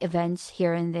little like events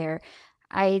here and there.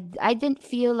 I didn't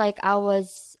feel like I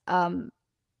was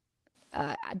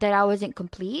that I wasn't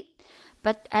complete.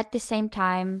 But at the same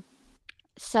time,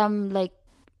 some like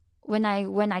when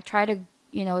I try to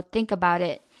think about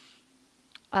it,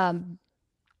 um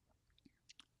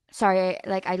sorry,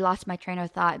 like I lost my train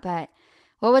of thought. But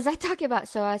what was I talking about?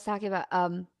 So I was talking about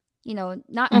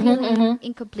not Mm-hmm, feeling mm-hmm.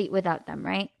 incomplete without them,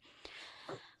 right?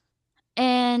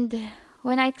 And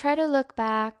when I try to look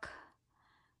back,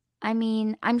 I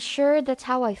mean, I'm sure that's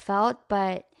how I felt,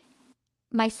 but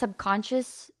my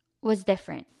subconscious was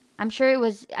different. I'm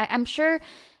sure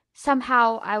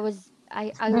somehow I was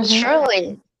Mm-hmm. Surely.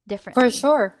 affected For differently.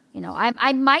 sure.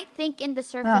 I might think in the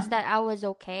surface Yeah. that I was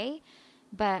okay,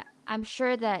 but I'm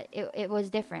sure that it was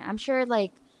different. I'm sure,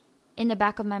 like, in the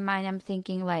back of my mind I'm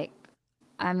thinking, like,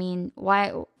 I mean,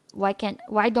 why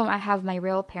don't I have my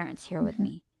real parents here with Mhm.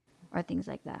 me, or things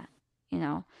like that, you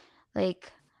know?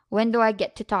 Like, when do I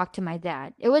get to talk to my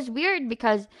dad? It was weird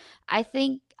because I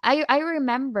think I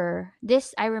remember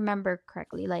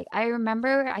correctly. Like, I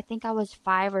remember, I think I was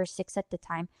 5 or 6 at the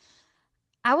time.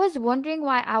 I was wondering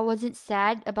why I wasn't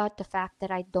sad about the fact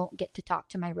that I don't get to talk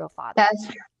to my real father. That's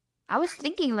I was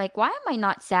thinking, like, why am I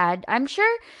not sad? I'm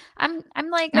sure I'm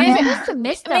like, I'm Maybe, supposed to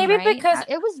miss them, maybe right? because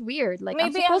It was weird. Like,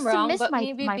 I'm maybe I'm supposed to wrong, miss but my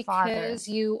maybe my father. because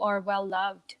you are well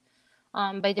loved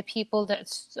by the people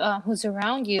that's who's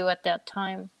around you at that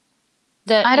time.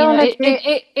 That I don't agree.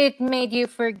 it made you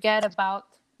forget about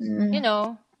you Mm,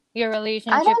 know your I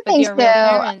relationship don't with think your real so.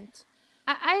 parent.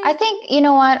 I think, you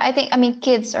know what? I mean,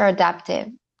 kids are adaptive.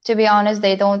 To be honest,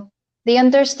 they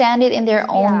understand it in their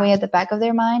own Yeah, way at the back of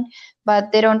their mind,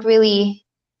 but they don't really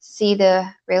see the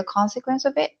real consequence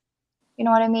of it. You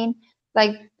know what I mean?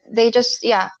 Like, they just,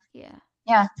 yeah, yeah.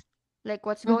 yeah. Like,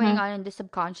 what's going Hmm. on in the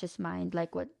subconscious mind?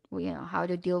 Like, how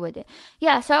to deal with it?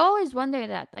 Yeah. So I always wonder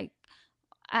that. Like,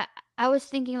 I I was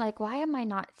thinking, like, why am I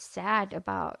not sad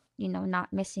about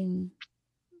not missing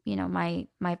my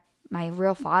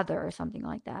real father or something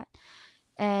like that?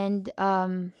 And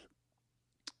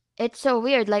it's so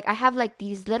weird. Like, I have, like,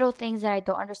 these little things that I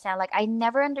don't understand. Like, I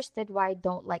never understood why I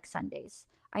don't like Sundays.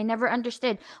 I never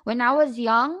understood. When I was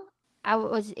young, I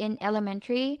was in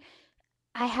elementary.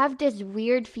 I have this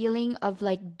weird feeling of,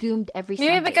 like, doomed every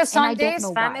Maybe Sunday, because and I Sunday don't is know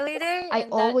why. family day, I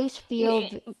and that always feel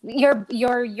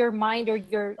your mind or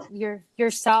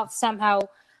yourself somehow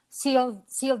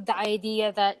sealed the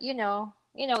idea that in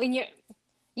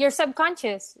your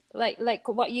subconscious, like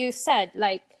what you said,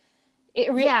 like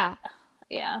it re- yeah,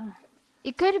 yeah.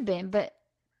 it could have been, but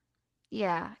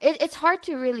yeah, it's hard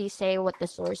to really say what the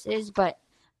source is, but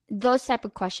those type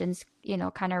of questions,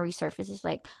 kind of resurfaces.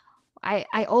 Like,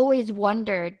 I always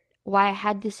wondered why I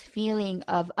had this feeling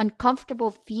of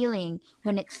uncomfortable feeling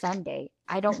when it's Sunday.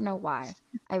 I don't know why.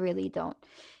 I really don't.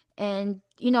 And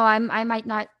I might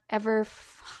not ever,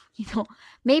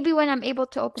 maybe when I'm able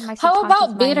to open my How subconscious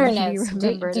about mind, maybe bitterness?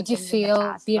 remember the Did you things in the feel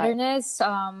past. But bitterness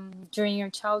during your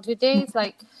childhood days?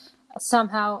 Like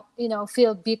somehow,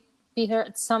 feel bitter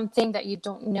at something that you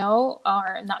don't know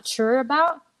or not sure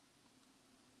about?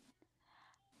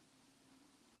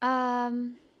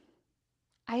 um,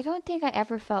 I don't think I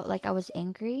ever felt like I was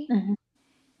angry, Hmm.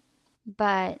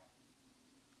 but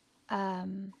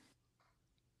um,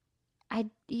 I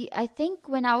think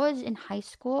when I was in high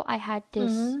school, I had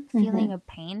this Mm-hmm. feeling Hmm. of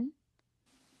pain,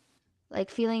 like,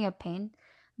 feeling of pain,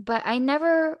 but I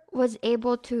never was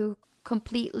able to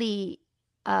completely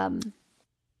um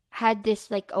had this,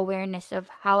 like, awareness of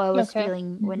how I was Okay.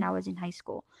 feeling when Hmm. I was in high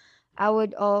school. I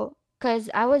would all Cuz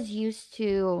I was used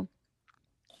to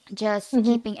just Mm-hmm.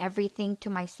 keeping everything to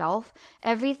myself.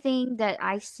 Everything that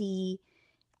I see,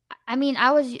 I mean,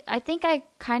 I think I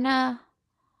kind of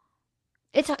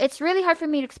it's really hard for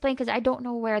me to explain because I don't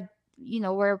know where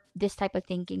this type of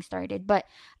thinking started. But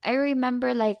I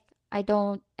remember, like, I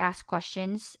don't ask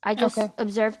questions. I just Okay.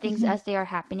 observe things Hmm. as they are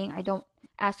happening. I don't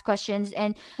ask questions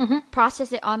and Mm-hmm.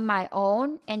 process it on my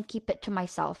own and keep it to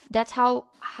myself. That's how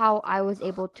I was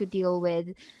able to deal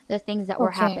with the things that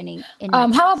were Okay. happening in my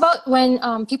How past. about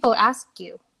when people ask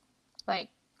you, like,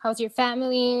 how's your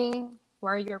family?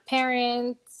 Where are your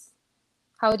parents?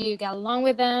 How do you get along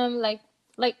with them? Like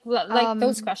those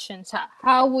Um, questions.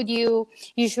 How would you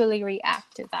usually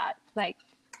react to that? Like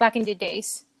back in the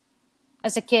days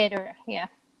as a kid, or yeah.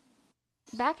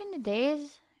 Back in the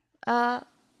days, uh,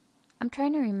 I'm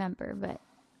trying to remember, but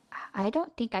I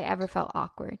don't think I ever felt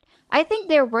awkward. I think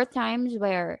there were times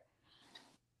where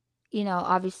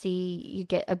obviously you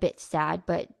get a bit sad,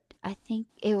 but I think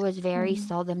it was very Hmm.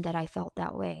 seldom that I felt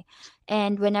that way.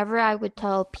 And whenever I would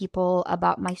tell people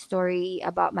about my story,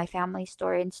 about my family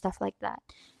story and stuff like that,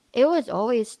 it was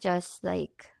always just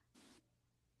like,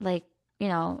 you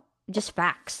know, just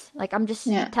facts. Like, I'm just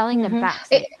Yeah. telling them Mm-hmm.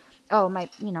 facts. It, Like, oh, my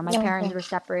parents Okay. were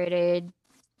separated.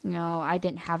 I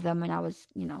didn't have them when I was,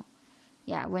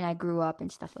 yeah, when I grew up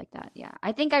and stuff like that. Yeah.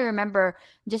 I think I remember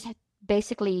just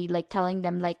basically, like, telling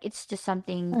them, like, it's just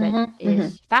something that Mm-hmm. mhm.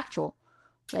 is factual.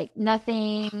 Like,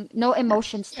 nothing, no Yeah.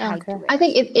 emotions tied Okay. to it I or think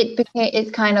something. it became,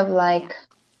 it's kind of Yeah. like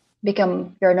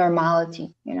become your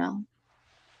normality, you know.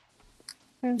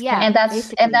 Okay. Yeah, And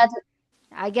that's and basically. that's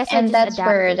I guess I and just that's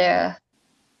where adapted.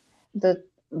 the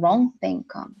wrong thing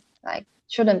comes. Like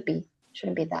shouldn't be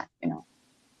that, you know.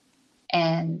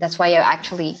 And that's why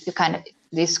you kind of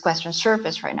this question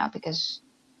surface right now because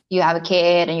you have a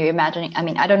kid and you're imagining. I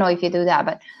mean, I don't know if you do that,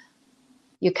 but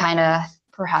you kind of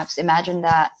perhaps imagine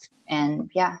that, and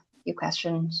yeah, you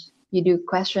do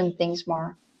question things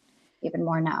more, even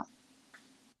more now.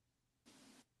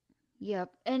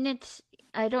 Yep. And it's,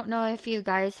 I don't know if you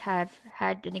guys have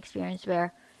had an experience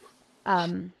where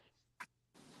um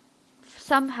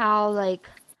somehow like,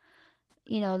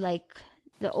 like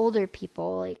the older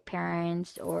people, like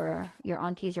parents or your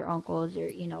aunties or uncles or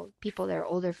people that are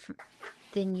older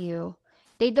than you,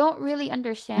 they don't really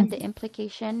understand the Mhm.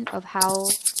 implication of how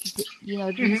these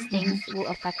Mm-hmm. Mhm. things will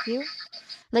affect you.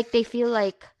 Like they feel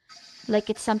like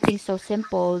it's something so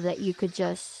simple that you could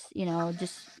just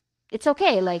just it's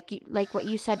okay, like what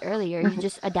you said earlier, you Mhm.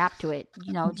 just adapt to it,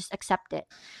 just accept it.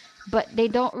 But they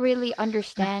don't really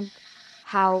understand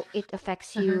how it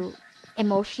affects Mm-hmm. you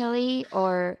emotionally,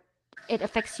 or it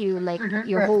affects you like Mm-hmm.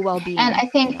 your Right. whole And well-being, I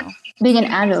think being an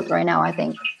adult right now, I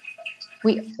think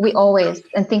we always,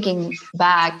 and thinking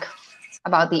back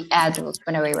about the adult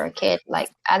when we were a kid, like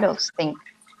adults think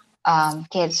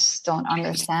kids don't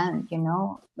understand, you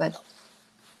know, but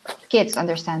kids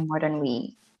understand more than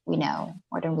we know,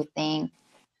 more than we think,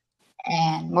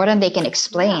 and more than they can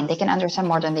explain. Yeah. They can understand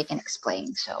more than they can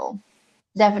explain. So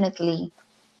definitely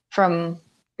from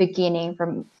beginning,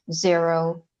 from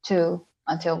zero to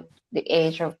until the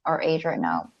age of our age right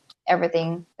now,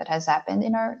 everything that has happened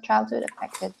in our childhood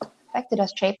affected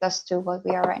us, shaped us to what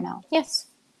we are right now. Yes.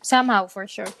 Somehow, for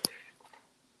sure.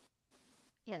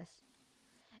 Yes.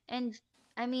 And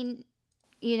I mean,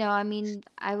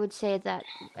 I would say that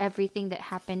everything that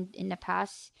happened in the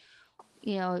past,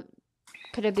 you know,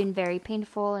 could have been very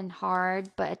painful and hard,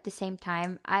 but at the same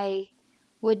time, I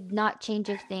would not change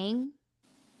a thing,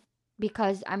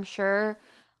 because I'm sure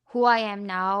who I am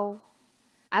now,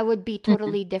 I would be Mhm.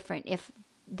 totally different if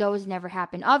those never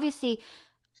happened. Obviously,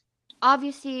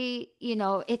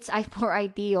 it's more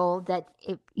ideal that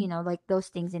if, like those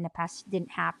things in the past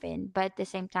didn't happen, but at the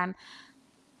same time,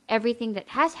 everything that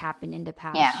has happened in the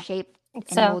past Yeah. shaped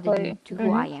and molded me Exactly. to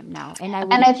who I Mm-hmm. am now, and I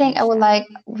And I wouldn't think I change would that. like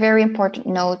very important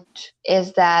note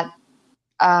is that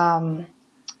um,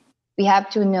 we have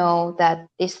to know that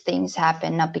these things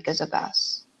happen not because of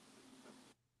us.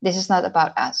 This is not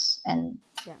about us, and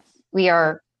Yes. we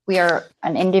are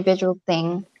an individual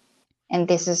thing, and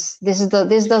this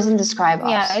doesn't describe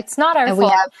Yeah, us, it's not our and we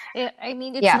fault. have I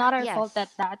mean, it's yeah. not our fault that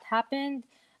Yes. that happened,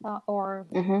 or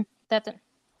Hmm. that.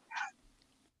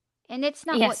 And it's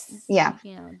not what, Yes. Yeah.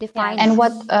 Yeah. defines And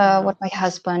us, what my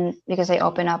husband, because I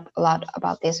open up a lot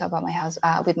about this about my house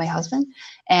with my husband,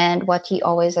 and what he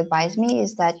always advised me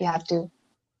is that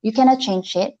you cannot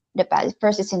change it. The past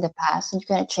first, it's in the past, and you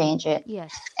cannot change it.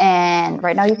 Yes. And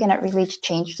right now, you cannot really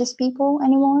change these people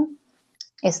anymore.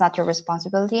 It's not your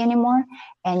responsibility anymore,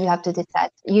 and you have to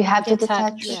detach. You have to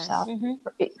detach Detach. yourself Yes. Mm-hmm.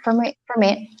 from it.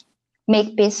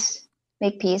 Make peace.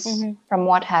 Make peace Mm-hmm. from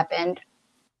what happened,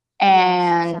 Yes,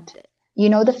 and accept it. you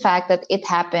know the fact that it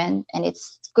happened, and it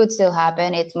could still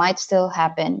happen. It might still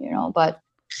happen, you know, but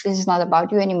this is not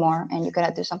about you anymore, and you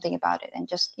gotta do something about it, and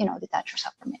just detach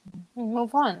yourself from it.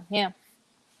 Move on. Yeah.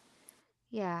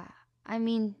 Yeah. I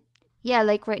mean, yeah,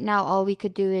 like right now, all we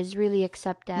could do is really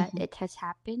accept that Hmm. it has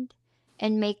happened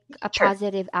and make a Sure.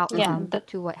 positive Yeah. Hmm. outcome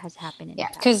to what has happened in the Yeah,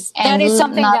 past. Because that and is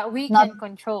something not that we not can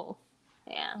control.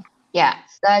 Yeah. yeah,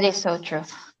 that is so true.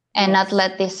 And not Yes.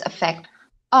 let this affect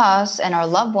us and our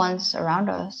loved ones around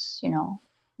us,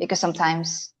 because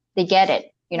sometimes they get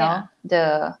it, Yeah.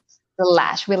 the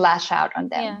lash, we lash out on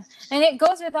them. Yeah. And it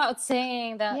goes without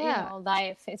saying that, Yeah.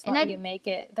 life is And what I you make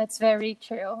it. That's very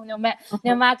true. No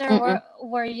Hmm. matter Mm-mm.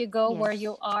 where you go, where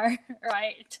you yes. are,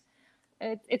 right?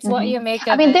 It's what Hmm. you make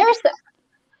I of mean, it.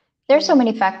 there's so Yeah.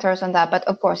 many factors on that, but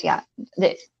of course, yeah,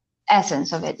 the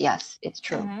essence of it, yes, it's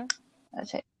true. Mm-hmm.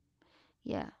 That's it.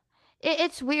 Yeah.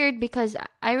 It's weird because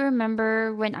I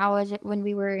remember when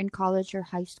we were in college or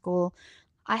high school,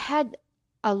 I had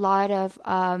a lot of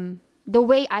the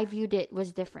way I viewed it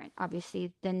was different,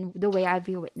 obviously, than the way I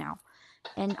view it now.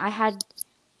 And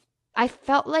I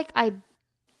felt like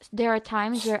there are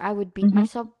times where I would beat Hmm.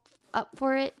 myself up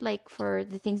for it, like for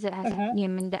the things that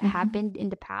Mm-hmm. that Hmm. happened in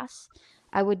the past.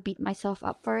 I would beat myself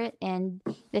up for it, and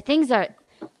the things that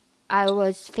I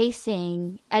was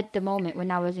facing at the moment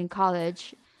when I was in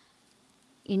college,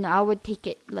 I would take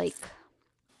it like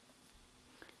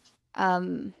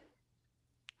um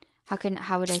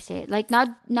how would I say it? Like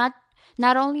not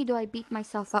not only do I beat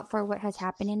myself up for what has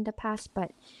happened in the past,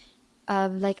 but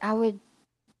like I would,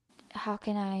 how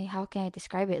can I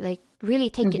describe it? Like really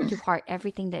take it to Hmm. heart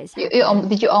everything that is happening.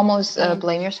 Did you almost And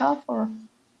blame yourself, or?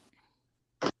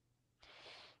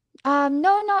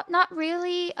 no, not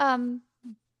really.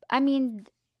 I mean,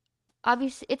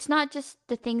 obviously it's not just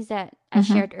the things that I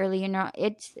Hmm. shared earlier. No,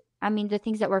 it's, I mean, the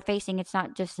things that we're facing. It's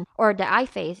not just, or that I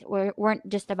face, weren't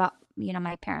just about,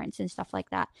 my parents and stuff like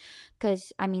that.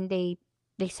 Because I mean, they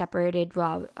separated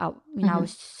while I Hmm.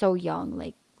 was so young.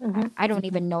 Like I, Mm-hmm. I don't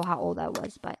even know how old I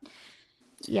was, but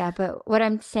yeah. But what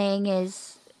I'm saying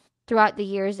is, throughout the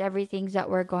years, everything's that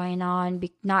were going on,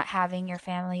 not having your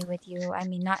family with you. I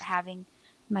mean, not having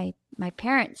my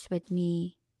parents with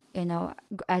me.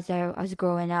 As I was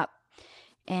growing up,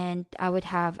 and I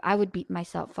would beat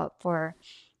myself up for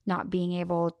not being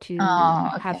able to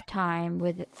Oh, okay. have time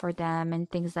for them and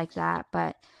things like that.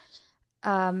 But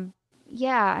um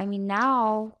yeah, I mean,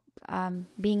 now,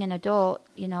 being an adult,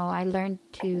 I learned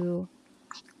to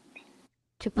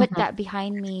put Hmm. that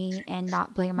behind me and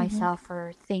not blame Mm-hmm. myself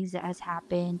for things that has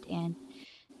happened. And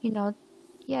you know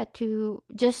yeah, to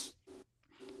just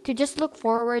look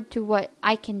forward to what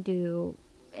I can do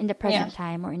in the Yeah. present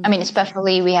time or in I the mean, future.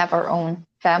 especially we have our own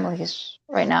families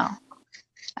right now.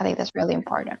 I think that's really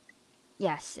important.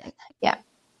 Yes. Yeah.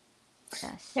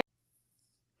 Yes.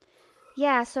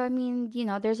 Yeah, so I mean,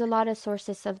 there's a lot of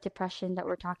sources of depression that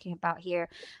we're talking about here.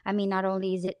 I mean, not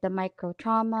only is it the micro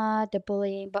trauma, the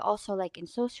bullying, but also like in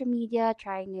social media,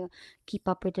 trying to keep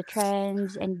up with the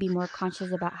trends and be more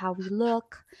conscious about how we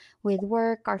look with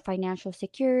work, our financial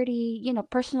security,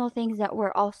 personal things that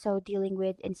we're also dealing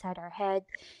with inside our head.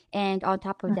 And on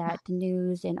top of Mhm. that, the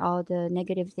news and all the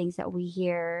negative things that we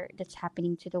hear that's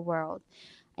happening to the world.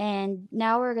 And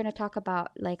now we're going to talk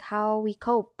about like how we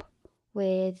cope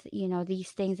with,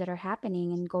 these things that are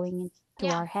happening and going into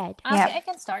Yeah. our head. Yeah. I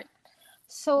can start.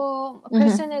 So Hmm.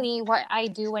 personally, what I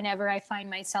do whenever I find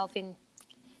myself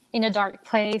in a dark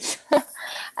place,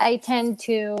 I tend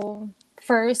to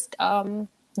first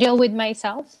deal with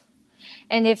myself.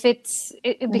 And Hmm. if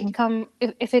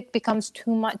it becomes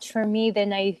too much for me,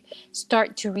 then I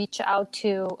start to reach out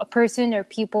to a person or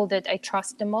people that I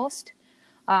trust the most,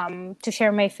 to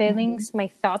share my Hmm. feelings,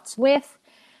 my thoughts with.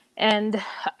 And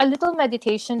a little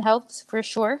meditation helps for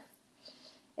sure.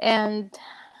 And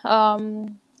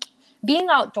being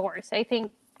outdoors, I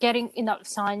think getting enough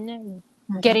sun,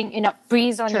 Hmm. getting enough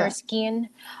breeze on your True. skin,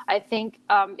 I think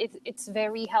it's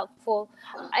very helpful.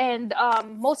 And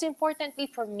most importantly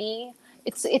for me,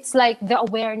 it's like the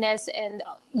awareness and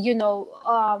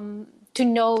to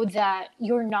know that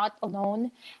you're not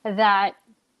alone, that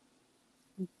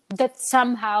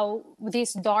somehow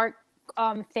these dark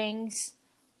things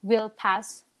will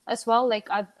pass as well,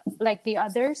 like the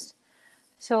others.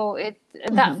 So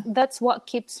Hmm. that's what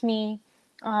keeps me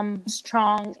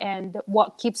strong and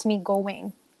what keeps me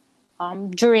going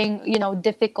during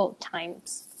difficult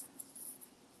times.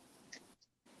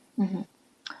 Hmm.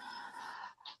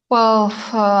 Well,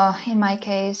 in my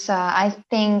case, I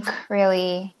think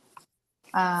really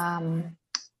um,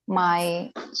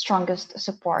 my strongest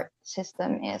support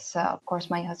system is, of course,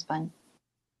 my husband.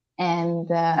 And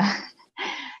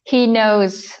he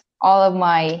knows all of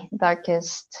my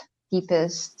darkest,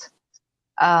 deepest,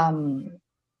 um,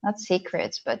 not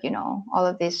secrets, but all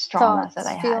of these traumas that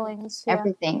I Thoughts, had. feelings, yeah.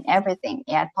 Everything.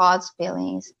 Yeah, thoughts,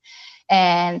 feelings.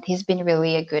 And he's been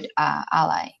really a good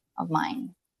ally of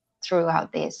mine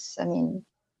throughout this. I mean,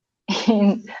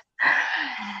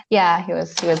 yeah, he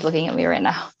was looking at me right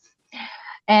now.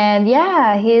 And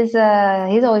yeah, he's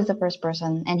always the first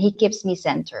person, and he keeps me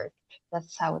centered.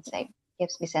 That's how I would say.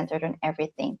 Keeps me centered on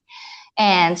everything.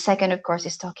 And second, of course,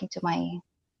 is talking to my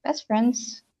best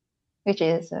friends, which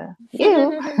is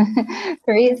you,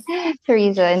 Therese,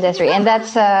 Teresa Industry, and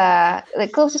that's the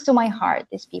closest to my heart.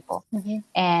 These people, Hmm.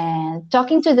 and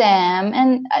talking to them,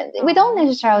 and we don't Oh.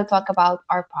 necessarily talk about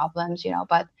our problems,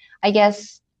 but I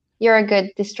guess you're a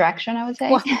good distraction, I would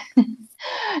say. Wow,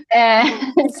 And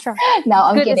instruct, no,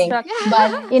 I'm good kidding. instruction.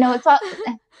 But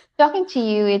talking to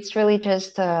you, it's really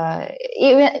just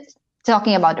even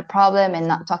talking about the problem and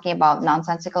not talking about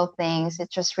nonsensical things. It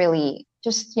just really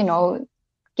just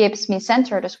keeps me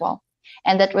centered as well,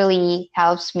 and that really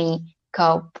helps me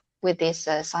cope with this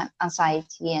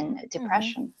anxiety and Hmm.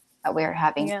 depression that we're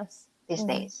having Yes. these Hmm.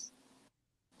 days.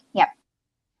 Yep.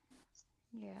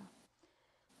 Yeah.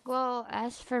 Well,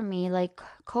 as for me, like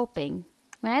coping,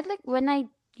 when I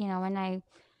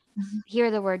Hmm. hear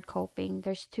the word coping,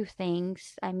 there's two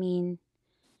things. I mean,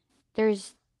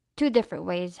 there's two different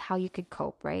ways how you could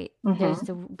cope, right? There's Hmm.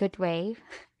 the good way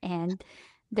and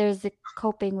there's the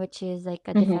coping, which is like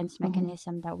a Mm-hmm. defense Mm-hmm.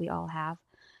 mechanism that we all have.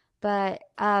 But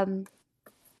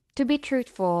to be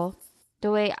truthful,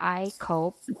 the way I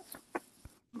cope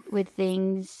with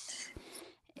things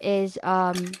is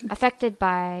affected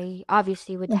by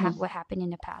obviously with Mm-hmm. what happened in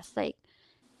the past. Like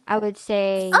I would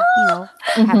say,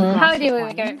 have a Mm-hmm. How glass do of we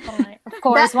wine. get wine? Of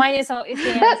That course, wine is the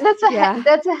answer. Yeah.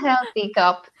 that's a healthy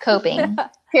coping.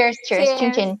 Cheers, cheers,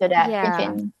 chin Cheers. chin to that, chin Yeah.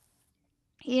 chin.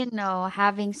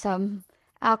 Having some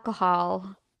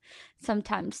alcohol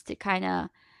sometimes to kind of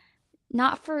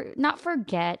not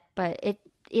forget, but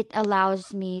it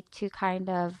allows me to kind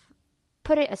of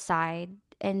put it aside.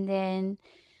 And then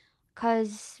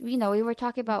cuz we were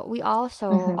talking about we also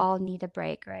Mm-hmm. all need a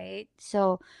break, right?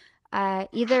 So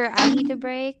either I need a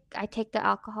break, I take the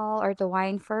alcohol or the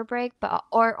wine for a break, but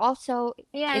or also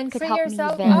Yeah, it and could free help me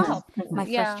yourself vent up. Mm-hmm. my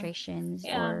Yeah, frustrations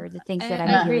yeah. or the things that I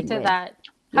I'm Mm-hmm. agree dealing to with. that.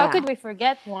 How could Yeah. we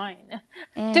forget wine?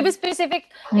 To be And specific,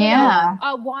 Yeah. yeah.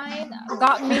 wine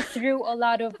got me through a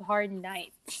lot of hard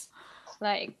nights.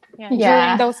 Like, yeah,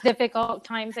 during Yeah. those difficult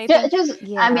times, I think. Just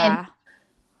I mean, Yeah.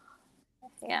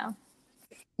 Yeah.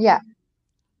 yeah.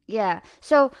 Yeah.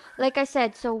 So, like I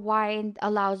said, so wine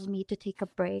allows me to take a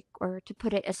break or to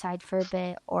put it aside for a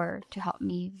bit or to help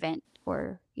me vent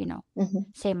or, Mm-hmm.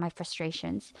 say my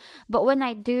frustrations. But when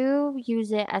I do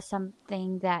use it as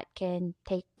something that can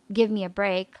give me a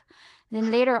break,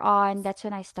 then later on, that's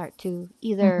when I start to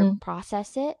either Mm-hmm.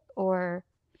 process it or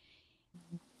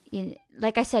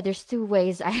like I said, there's two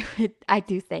ways I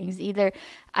do things. Either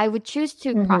I would choose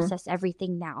to Mm-hmm. process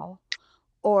everything now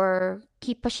or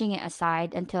keep pushing it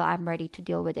aside until I'm ready to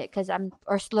deal with it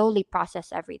or slowly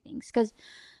process everything because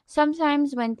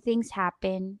sometimes when things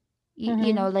happen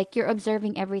Mm-hmm. like you're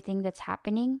observing everything that's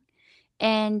happening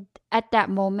and at that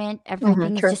moment Mm-hmm.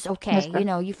 everything is True. just That's okay, true.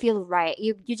 you feel right,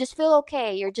 you just feel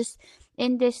okay, you're just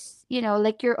in this,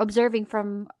 like you're observing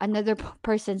from another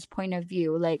person's point of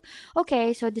view, like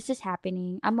okay, so this is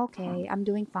happening, I'm okay, I'm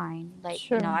doing fine, like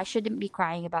Sure. I shouldn't be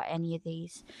crying about any of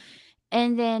these.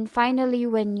 And then finally,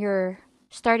 when you're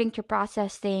starting to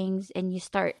process things and you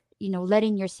start,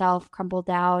 letting yourself crumble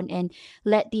down and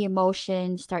let the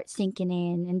emotion start sinking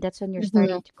in, and that's when you're Mm-hmm.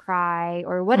 starting to cry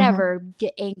or Mm-hmm. whatever,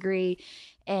 get angry.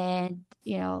 And,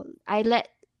 I let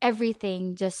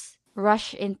everything just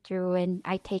rush in through and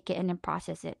I take it and then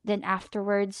process it. Then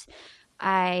afterwards,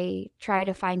 I try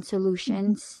to find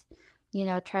Mm-hmm. solutions,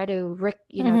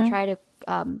 Mm-hmm. try to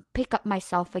pick up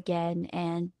myself again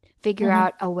and figure Mm-hmm.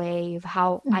 out a way of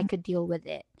how I Mm-hmm. could deal with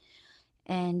it.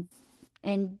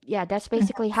 And yeah, that's Mm-hmm.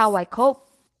 basically how I cope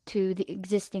to the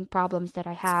existing problems that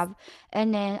I have.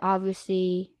 And then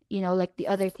obviously, like the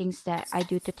other things that I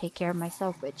do to take care of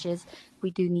myself, which is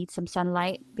we do need some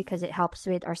sunlight because it helps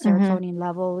with our Mm-hmm. serotonin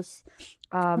levels.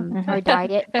 Mm-hmm. Our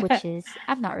diet, which is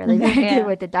I'm not really Mm-hmm. very good Yeah.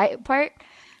 with the diet part,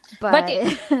 But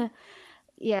it,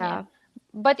 but yeah. yeah,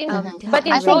 But in Mm-hmm. to help but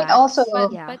me in I think short, also.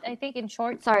 relax. Yeah. but I think in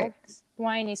short, Sorry. folks,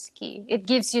 wine is key. It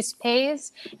gives you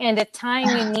space and the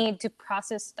time you need to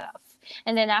process stuff.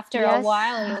 And then after a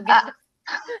while, Yes. you'll get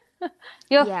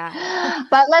you'll Yeah.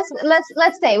 But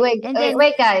let's say And then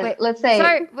guys, wait. let's say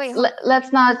Sorry. Wait.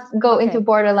 let's not go into Okay.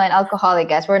 borderline alcoholic,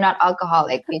 guys. We're not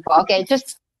alcoholic people, okay?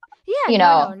 Just Yeah, you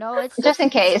no, know no, no. It's just just in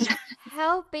case.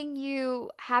 helping you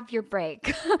have your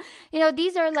break.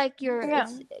 These are like yeah.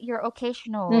 it's your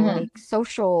occasional Hmm. like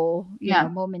social, Yeah.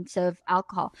 moments of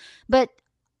alcohol. But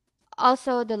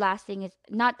also the last thing is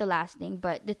not the last thing,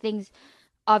 but the things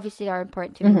obviously are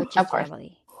important to me, Hmm. which Of is course.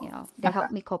 family. They Of help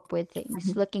course. me cope with things.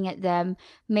 Hmm. Looking at them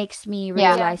makes me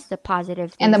Yeah. realize Yes. the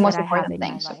positive And the things that most I have important in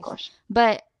my things, of life. course.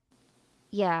 But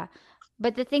yeah,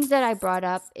 but the things that I brought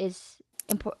up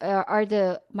are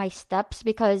the my steps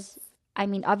because I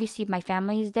mean obviously my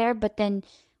family is there, but then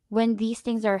when these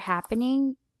things are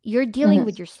happening, you're dealing Hmm.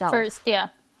 with First, yourself. yeah.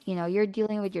 You're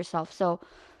dealing with yourself. So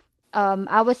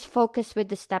I was focused with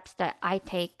the steps that I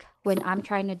take when I'm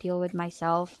trying to deal with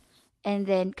myself. And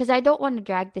then, because I don't want to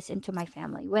drag this into my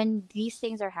family. When these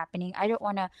things are happening, I don't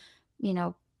want to, you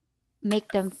know,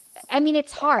 make them. I mean,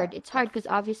 it's hard. It's hard because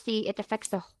obviously it affects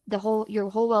the whole your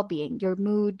whole well being, your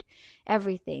mood,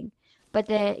 everything. But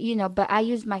I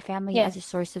use my family Yeah. as a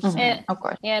source of Hmm. And strength. Of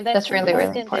course. yeah, that's That's really,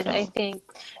 really important and I important. think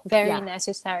very Yeah,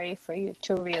 necessary for you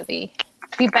to really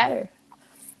be better.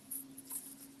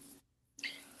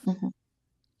 Hmm.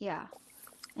 yeah.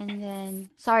 And then,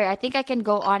 sorry, I think I can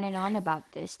go on and on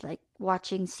about this. Like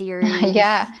watching series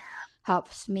Yeah.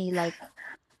 helps me like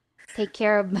take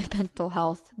care of my mental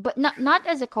health, but not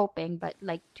as a coping, but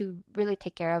like to really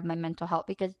take care of my mental health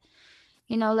because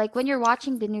like when you're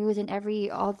watching the news and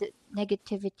all the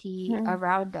negativity Mm-hmm.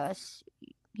 around us,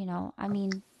 I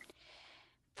mean,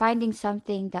 finding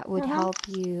something that would Mm-hmm. help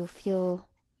you feel.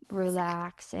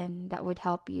 relax, and that would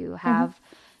help you Mm-hmm. have,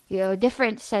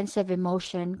 different sense of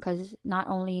emotion, because not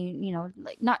only,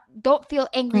 like, not don't feel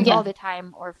angry Mm-hmm. all Yeah. the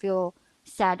time or feel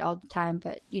sad all the time,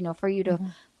 but for you to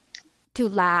Mm-hmm.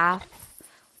 laugh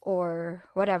or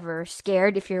whatever,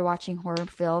 scared if you're watching horror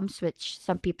films, which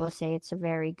some people say it's a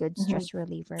very good Mm-hmm. stress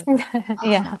reliever, but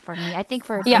it's Yeah. not for me. I think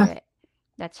for Yeah. it,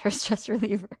 that's her stress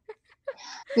reliever.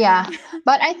 Yeah,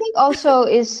 but I think also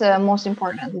is most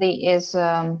importantly is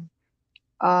um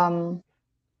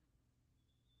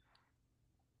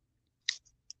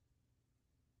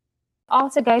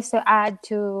Also, guys, to add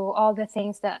to all the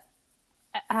things that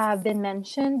have been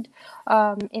mentioned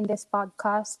in this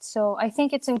podcast. So I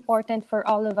think it's important for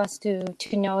all of us to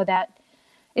know that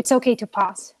it's okay to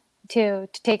pause, to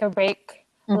take a break.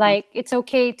 mhm, Like it's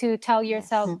okay to tell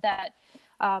yourself Yes. mhm, that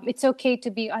it's okay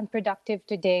to be unproductive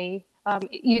today.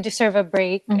 You deserve a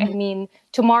break. I mhm, mean,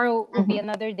 tomorrow will be mhm,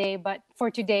 another day, but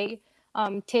for today,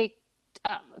 take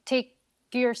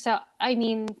yourself. I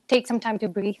mean, take some time to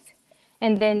breathe,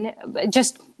 and then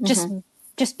just mhm,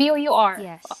 just be who you are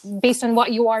Yes. based on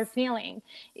what you are feeling.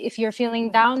 If you're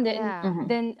feeling down, then Yeah. mhm,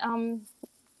 then um,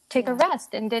 take a Yeah.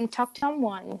 rest and then talk to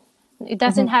someone. It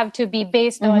doesn't mhm, have to be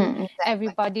based on mhm, exactly.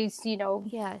 everybody's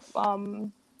Yes.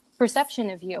 perception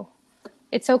of you.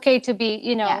 It's okay to be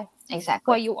Yeah,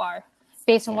 exactly. what you are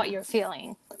based on Yeah. what you're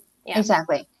feeling. Yeah.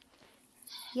 Exactly.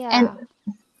 And Yeah.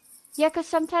 Yeah, because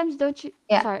sometimes don't you,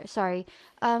 yeah. sorry,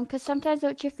 because sometimes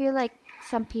don't you feel like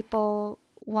some people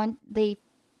want,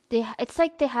 it's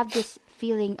like they have this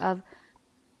feeling of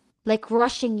like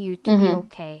rushing you to be Mhm.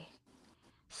 okay.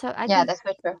 So I Yeah, think, that's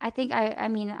for sure. I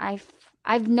mean,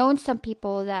 I've known some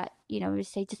people that,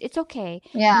 say just, it's okay,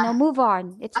 Yeah. move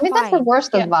on, it's I mean, that's the fine.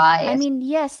 worst Yeah. advice, I mean,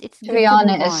 yes, it's to be good to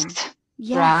move on. honest.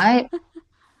 Yeah. Right?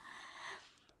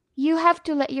 You have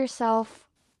to let yourself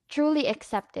truly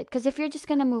accept it, because if you're just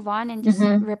going to move on and just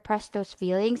Mhm. repress those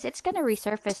feelings, it's going to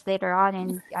resurface later on,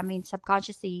 and I mean,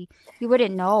 subconsciously you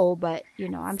wouldn't know, but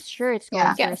I'm sure it's going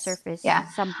Yeah. to Yes. resurface Yeah.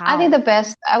 I think somehow. the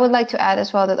best, I would like to add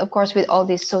as well that, of course, with all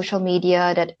this social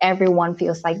media, that everyone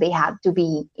feels like they have to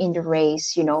be in the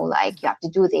race, like you have to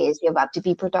do this, you have to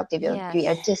be productive, you have to be Yes.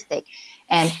 artistic.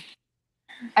 And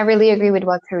I really agree with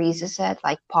what Teresa said,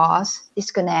 like pause,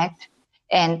 disconnect,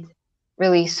 and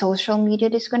really social media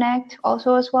disconnect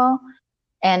also as well.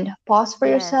 And pause for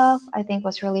yourself. Yes. I think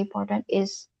what's really important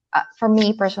is, for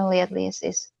me personally at least,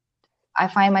 is I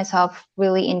find myself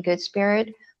really in good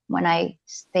spirit when I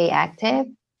stay active,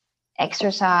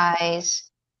 exercise,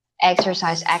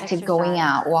 exercise, Yes. active, going Exercise.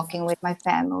 out, walking with my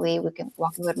family,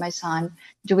 walking with my son,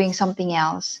 doing something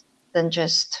else than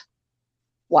just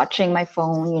watching my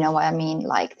phone, you know what I mean?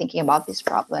 Like thinking about these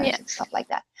problems and Yes. stuff like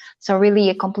that. So really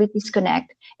a complete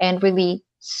disconnect and really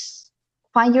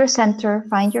find your center,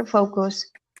 find your focus.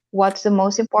 What's the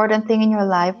most important thing in your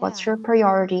life? What's Yeah. your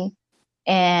priority?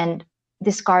 And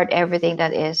discard everything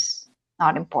that is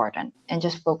not important and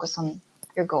just focus on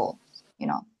your goals, you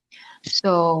know?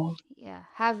 So, Yeah.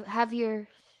 Have your,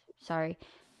 sorry.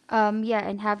 Yeah,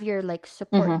 and have your like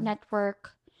support mhm,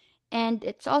 network. And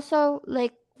it's also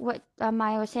like what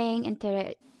Maya was saying,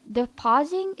 into the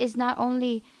pausing is not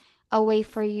only a way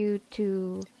for you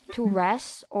to mhm,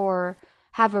 rest or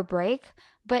have a break,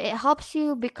 but it helps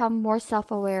you become more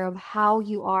self-aware of how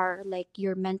you are, like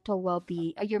your mental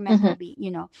well-being, your mhm,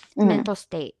 mhm, mental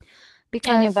state,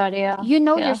 because Anybody? Yeah. you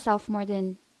know Yeah. yourself more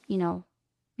than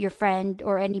your friend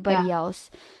or yeah, anybody else.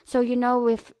 So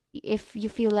if you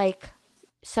feel like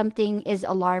something is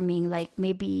alarming, like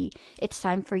maybe it's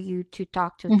time for you to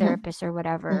talk to a mhm, therapist or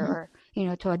whatever, mhm,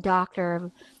 or to a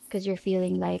doctor, because you're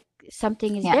feeling like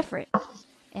something is yeah, different.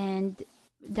 And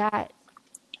that,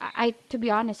 to be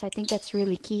honest, I think that's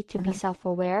really key, to be mhm,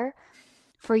 self-aware,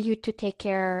 for you to take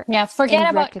care Yeah. Forget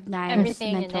and about recognize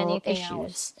everything and mental anything issues.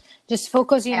 else. Just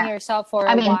focus on yeah. yourself for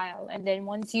I a mean, while, and then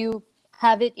once you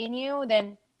have it in you,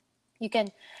 then you can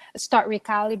start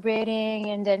recalibrating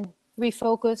and then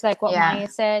refocus, like what yeah, Maya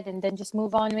said, and then just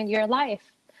move on with your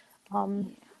life. Um,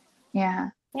 Yeah.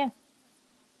 yeah. yeah.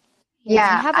 Yeah,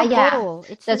 and Yeah, have a yeah, goal.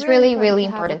 It's that's really really, important really to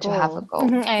have a important to have a goal. goal.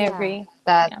 I Yeah. agree.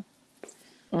 That Yeah.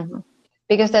 mhm.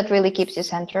 Because that really keeps you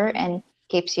centered and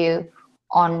keeps you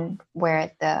on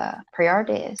where the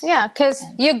priority is. Yeah, because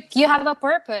And you have a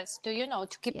purpose to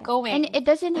to keep Yeah. And going. it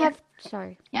doesn't yeah, have,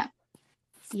 sorry. yeah,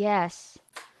 Yes.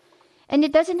 And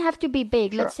it doesn't have to be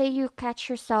big. Let's sure. say you catch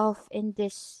yourself in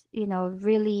this,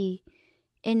 really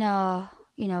in a,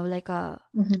 like a,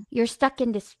 Hmm. you're stuck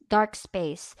in this dark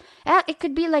space. It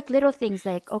could be like little things,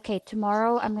 like, okay,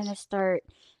 tomorrow I'm going to start,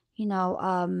 you know,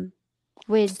 um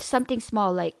with something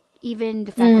small, like even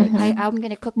the fact like Hmm. I'm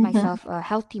going to cook Hmm. myself a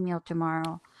healthy meal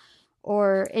tomorrow,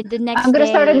 or in the I'm next gonna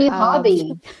start a day, new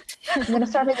hobby. I'm gonna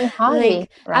start a new hobby, like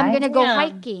I'm right? gonna go Yeah.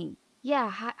 hiking. Yeah,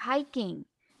 hiking.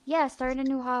 Yeah, start a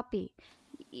new hobby.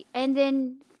 And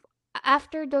then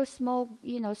after those small,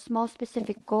 small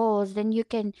specific goals, then you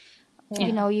can,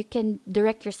 Yeah. you can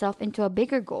direct yourself into a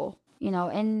bigger goal,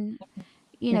 and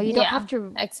you don't have Yeah.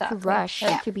 to Exactly. rush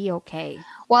Yeah. to be okay.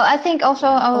 Well, I think also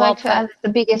Yeah. I would Well like to add put. the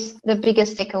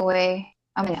biggest takeaway.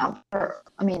 I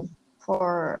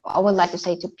would like to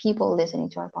say to people listening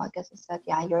to our podcast is that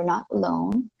yeah, you're not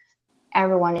alone.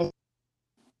 Everyone is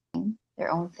doing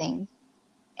their own thing,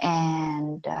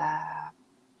 and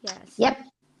Yes. yep,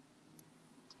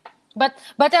 But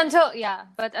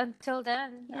until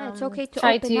then, Yeah, it's okay to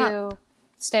try open up. to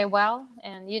stay well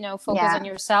and focus on yeah,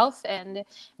 yourself and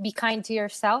be kind to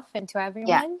yourself and to yeah,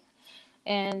 everyone.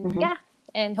 And hmm yeah,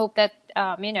 and hope that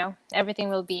everything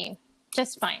will be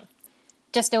just fine,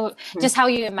 hmm just how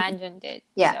you imagined it.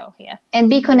 yeah, So yeah. and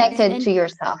be Yes, connected to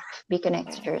yourself. Be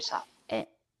connected to yourself. and,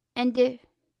 and if,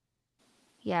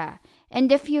 yeah,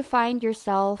 and if you find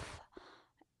yourself,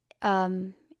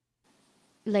 um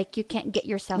like you can't get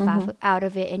yourself Hmm out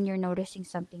of it and you're noticing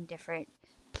something different,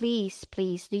 please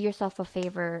do yourself a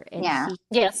favor and Yeah, seek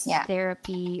Yes. yeah,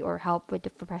 therapy or help with the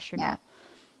yeah. professional,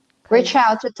 Reach because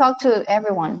out to talk to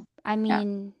everyone. I Yeah.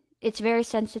 mean it's very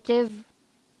sensitive.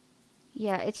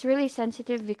 Yeah, it's really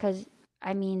sensitive because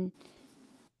I mean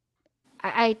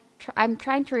I'm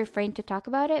trying to refrain to talk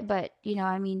about it, but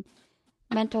I mean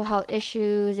mental health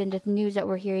issues and the news that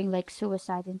we're hearing, like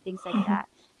suicide and things like hmm that,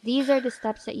 these are the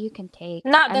steps that you can take.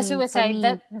 Not I the mean, for suicide, me,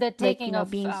 the like, taking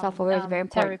of being self-aware is very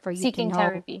important for you to seeking know.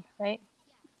 therapy, right?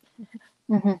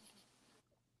 hmm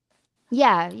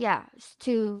Yeah, yeah,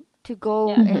 to go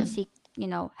Yeah. and hmm seek,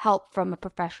 help from a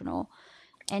professional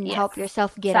and help Yes.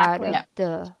 yourself get out Exactly. of Yeah,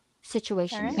 the All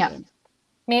situation you're right. yeah, in.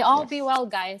 May all be Yes. well,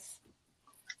 guys.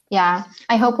 yeah.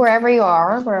 I hope wherever you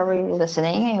are, wherever you're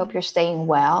listening, I hope you're staying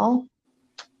well,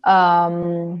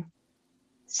 um,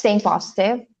 staying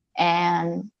positive,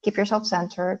 and keep yourself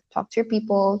centered. Talk to your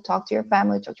people, talk to your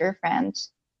family, talk to your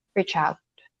friends. Reach out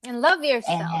And love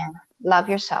yourself. and love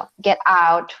yourself. Get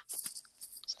out.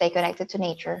 Stay connected to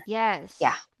nature. Yeah.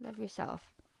 Yes. Love yourself.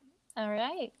 All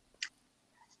right.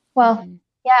 Well, Mm-hmm.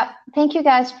 yeah. Thank you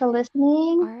guys for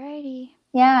listening. Alrighty.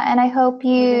 Yeah, and I hope We're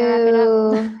gonna wrap it up.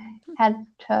 had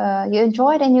you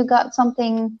enjoyed and you got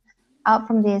something out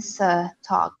from this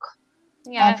talk.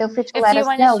 And Yeah. feel free to If let you us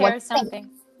want to know what share you think. something.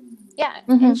 Yeah.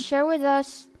 Hmm And share with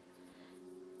us,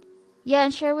 yeah,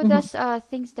 and share with hmm us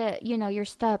things that, your Yeah.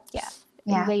 steps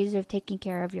and Yeah. ways of taking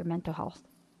care of your mental health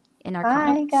in our Bye,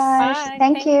 comments. guys. Bye.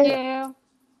 Thank Thank you. you.